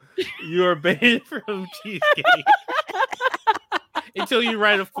Club, you are banned from cheesecake until you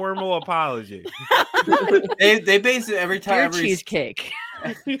write a formal apology. They base it every time. Dear Cheesecake,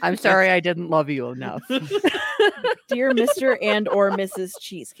 I'm sorry I didn't love you enough. Dear Mr. and or Mrs.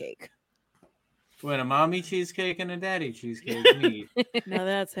 Cheesecake. When a mommy cheesecake and a daddy cheesecake meet. Now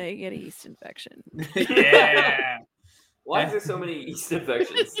that's how you get a yeast infection. Yeah. Why is there so many yeast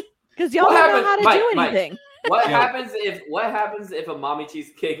infections? Because y'all don't know how to do anything. What Yeah. happens if a mommy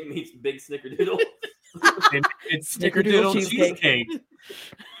cheesecake meets big snickerdoodle? It's Snickerdoodle snickerdoodle cheesecake. cheesecake.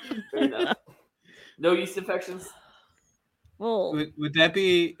 Fair enough. No yeast infections. Well, Would that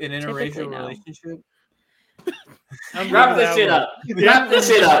be an Typically, interracial no. relationship? Wrap this shit up. Wrap this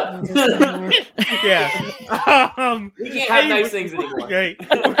shit up. Yeah. We can't have Hey, nice things anymore. Okay,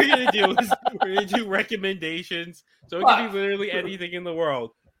 what we're gonna do recommendations. So it can be literally anything in the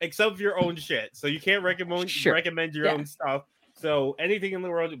world except your own shit. So you can't recommend your Yeah. own stuff. So anything in the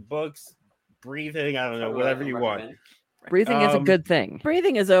world, books, breathing, I don't know, whatever you want. Recommend. Breathing is a Um, good thing.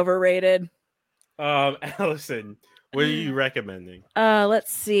 breathing is overrated. Allison, what are you recommending?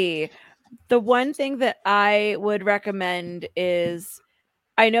 Let's see. The one thing that I would recommend is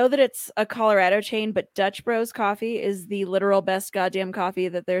I know that it's a Colorado chain, but Dutch Bros coffee is the literal best goddamn coffee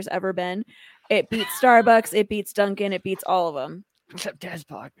that there's ever been. It beats Starbucks, it beats Dunkin', it beats all of them. Except Des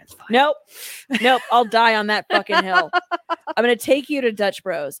Bog. That's fine. Nope. I'll die on that fucking hill. I'm gonna take you to Dutch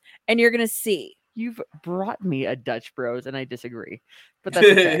Bros and you're gonna see. You've brought me a Dutch Bros, and I disagree. But that's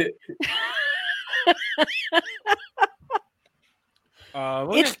okay.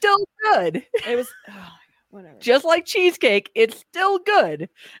 It's still good. It was whatever. Just like cheesecake, it's still good.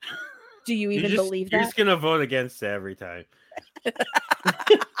 Do you even believe You're that? just gonna vote against it every time.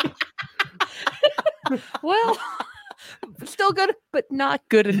 Well, still good, but not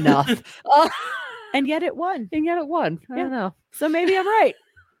good enough. And yet it won. And yet it won. I Yeah. don't know. So maybe I'm right.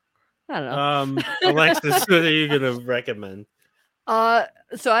 I don't know. Alexis, what are you gonna recommend?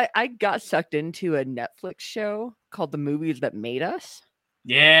 So I got sucked into a Netflix show called The Movies That Made Us.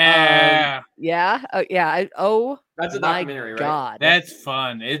 Yeah, Yeah. That's a my documentary, right? God. that's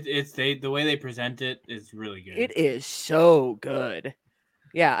fun. It's the way they present it is really good. It is so good.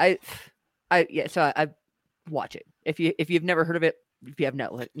 Yeah, so I watch it. If you've never heard of it, if you have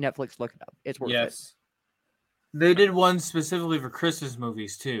Netflix, look it up. It's worth it. Yes. They did one specifically for Christmas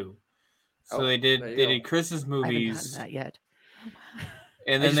movies too. So Oh, they there you go. did Christmas I haven't gotten movies, that yet.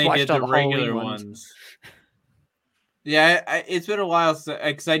 and I then just they watched did all the the Halloween regular ones. ones. Yeah, it's been a while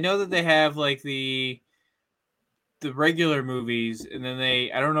because I know that they have like the regular movies, and then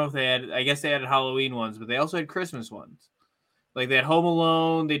I don't know if they had. I guess they had Halloween ones, but they also had Christmas ones. Like they had Home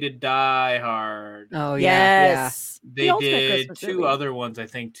Alone, they did Die Hard. Oh yeah. Yes. They The ultimate did Christmas two movie. other ones, I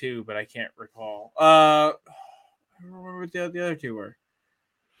think, too, but I can't recall. I don't remember what the other two were.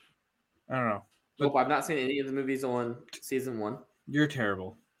 I don't know. Nope, I've not seen any of the movies on season 1. You're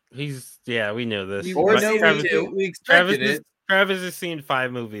terrible. We know this. Or But season Travis, 2. We expected Travis, it. Travis has seen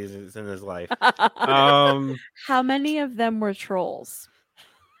 5 movies in his life. How many of them were trolls?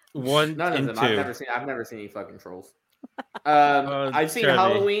 1 None of and them. 2. I've never seen any fucking trolls. I've seen Trevi.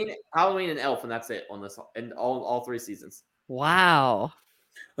 Halloween, and Elf, and that's it on this in all 3 seasons. Wow.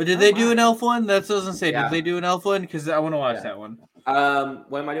 But did Oh, they do my. an elf one? That doesn't say. Yeah. Did they do an elf one? Because I want to watch Yeah. that one.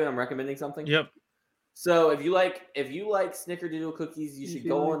 What am I doing? I'm recommending something. Yep. So if you like Snickerdoodle cookies, you should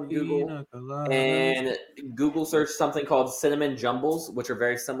go on Google and Google search something called cinnamon jumbles, which are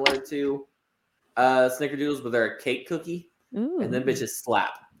very similar to Snickerdoodles, but they're a cake cookie, Ooh. and then bitches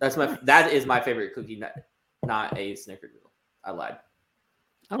slap. That is my favorite cookie, not a Snickerdoodle. I lied.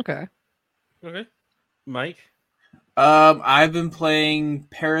 Okay. Okay. Mike? I've been playing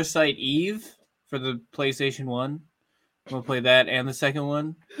Parasite Eve for the PlayStation 1. I'm gonna play that and the second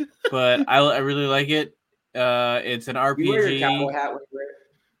one, but I really like it. It's an RPG. You wear your cowboy hat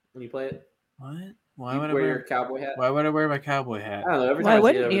when you play it. What? Why You would I wear your wear? cowboy hat? Why would I wear my cowboy hat? I don't know. Every Why time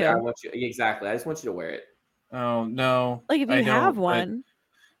I see it wouldn't over there, I you? want you. Exactly. I just want you to wear it. Oh no! Like if you I have don't, one.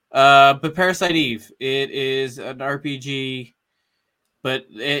 But Parasite Eve, it is an RPG, but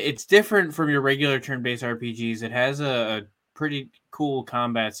it's different from your regular turn-based RPGs. It has a pretty cool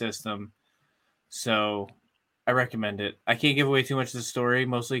combat system, so I recommend it. I can't give away too much of the story,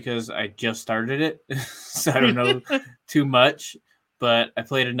 mostly because I just started it, so I don't know too much, but I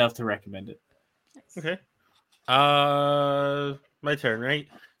played enough to recommend it. Okay. My turn, right?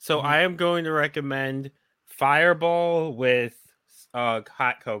 So I am going to recommend Fireball with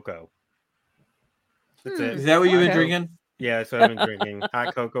hot cocoa. That's Hmm. it. Is that what you've been Okay. drinking? Yeah, that's what I've been drinking.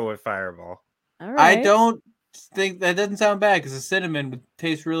 Hot cocoa with Fireball. All I right. don't think that doesn't sound bad because the cinnamon would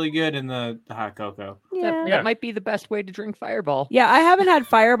taste really good in the hot cocoa. Yeah. Yeah. That might be the best way to drink Fireball. Yeah, I haven't had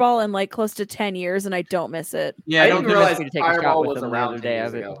Fireball in like close to 10 years and I don't miss it. Yeah, I I didn't don't realize think Me to take a shot Fireball with was them the around other 10 day.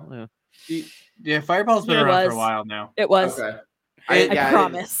 years I've ago. Yeah, Fireball's been Yeah, it around for was. a while now. It was. Okay. I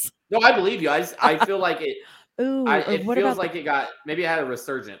promise. No, I believe you. I feel like it. Ooh, It what feels about like it got maybe it had a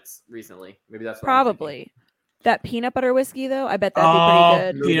resurgence recently. Maybe that's what probably that peanut butter whiskey though? I bet that'd be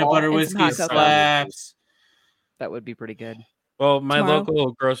pretty good. Peanut butter And some whiskey hot cocoa. slaps. That would be pretty good. Well, my tomorrow.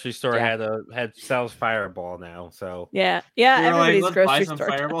 local grocery store Yeah. had sells Fireball now. So Yeah, You were everybody's like, let's buy grocery some store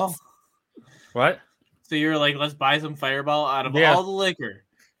Fireball. does. what? So you're like, let's buy some Fireball out of Yeah. all the liquor.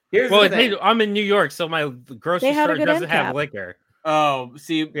 Here's Well, the thing. I'm in New York, so my grocery They had a store good doesn't end have cap. liquor. Oh,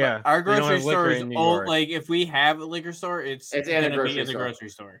 see, Yeah, our they don't grocery have liquor store is in New old. York. Like, if we have a liquor store, it's It's in a gonna grocery be in the store. grocery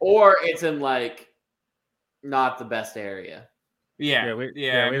store. Or it's in like not the best area. Yeah, Yeah, we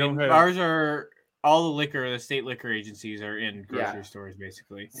I don't mean, have- ours are all the liquor. The state liquor agencies are in grocery Yeah. stores,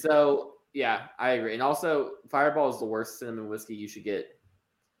 basically. So yeah, I agree. And also, Fireball is the worst cinnamon whiskey. You should get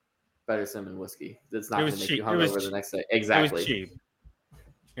better cinnamon whiskey. It's not It going was to make cheap. you It was hungover the cheap. next day. It Exactly. was cheap.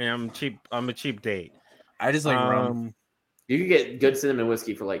 Yeah, I'm cheap. I'm a cheap date. I just like rum. You can get good cinnamon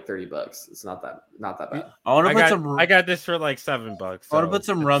whiskey for like $30. It's not that bad. I want to put some. I got this for like $7. I want to put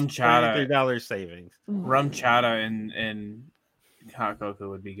some rum chata. $33 savings. Rum chata and hot cocoa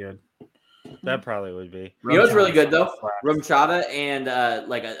would be good. That probably would be. You know what's really good though? Slaps. Rum chata and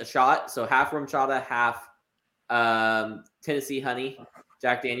like a shot. So half rum chata, half Tennessee honey,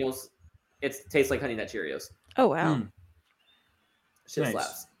 Jack Daniels. It tastes like Honey Nut Cheerios. Oh wow. Mm. Shit Nice.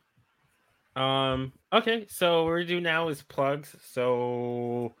 slaps. Okay, so what we do now is plugs.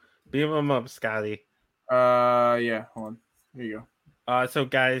 So beam them up, Scotty. Yeah. Hold on. Here you go. So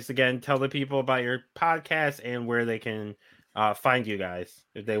guys, again, tell the people about your podcast and where they can find you guys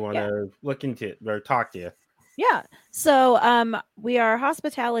if they want to look into it or talk to you. Yeah. So we are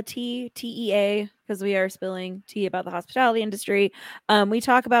Hospitality TEA because we are spilling tea about the hospitality industry. We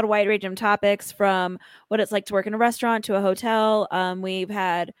talk about a wide range of topics from what it's like to work in a restaurant to a hotel. We've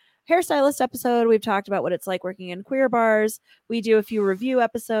had hairstylist episode. We've talked about what it's like working in queer bars. We do a few review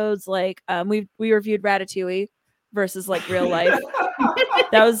episodes like we reviewed Ratatouille versus like real life.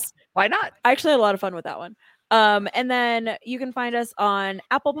 That was Why not? I actually had a lot of fun with that one. And then you can find us on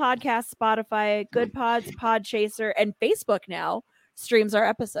Apple Podcasts, Spotify, Good Pods, Podchaser, and Facebook now streams our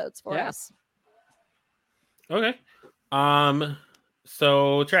episodes for us. Okay. So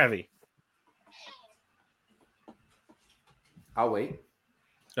Travi. I'll wait.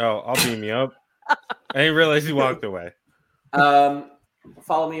 Oh, I'll beam you up. I didn't realize he walked away.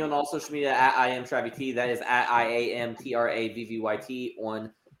 Follow me on all social media at I am Travi T. That is at IAMTRAVVYT on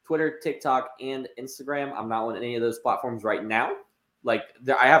Twitter, TikTok, and Instagram. I'm not on any of those platforms right now. Like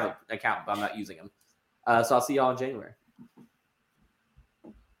I have an account, but I'm not using them. So I'll see y'all in January.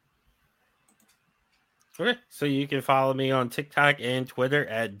 Okay, so you can follow me on TikTok and Twitter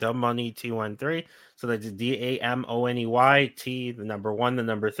at dumbmoney213. So that's DAMONEYT, the number 1, the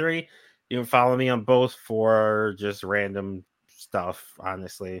number 3. You can follow me on both for just random stuff,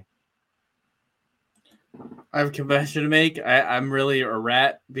 honestly. I have a confession to make. I'm really a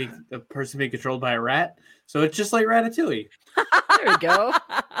rat, a person being controlled by a rat. So it's just like Ratatouille. There we go.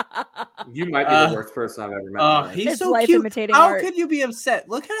 You might be the worst person I've ever met. in my life. He's It's so life cute. imitating How art. could you be upset?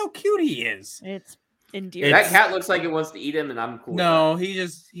 Look how cute he is. It's endearing. That cat looks like it wants to eat him, and I'm cool. with No, he's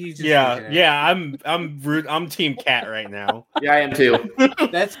just looking at it. Yeah, I'm team cat right now. that. Yeah, I am too.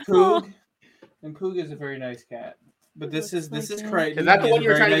 That's Poog. And Poog is a very nice cat. But this is correct. Is that the one you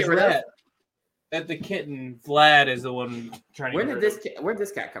were trying to get rid of? That the kitten Vlad is the one trying to. Where get did rid of. where'd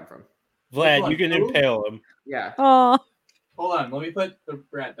this cat come from? Vlad, you can impale him. Yeah. Oh, Hold on, let me put the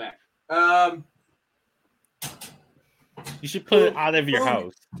rat back. You should put it out of your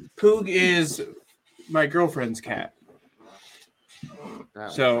house. Poog is my girlfriend's cat. Oh.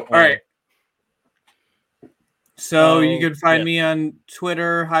 So, all right. So you can find yeah. me on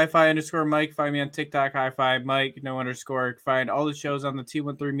Twitter, hi-fi_Mike. Find me on TikTok, hi-fi Mike, _. Find all the shows on the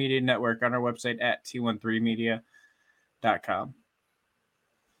T13 Media Network on our website at t13media.com.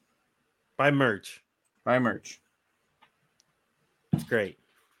 Buy merch. Buy merch. It's great.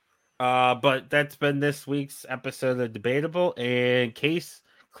 But that's been this week's episode of Debatable, and case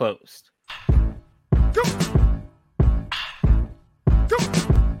closed. Go.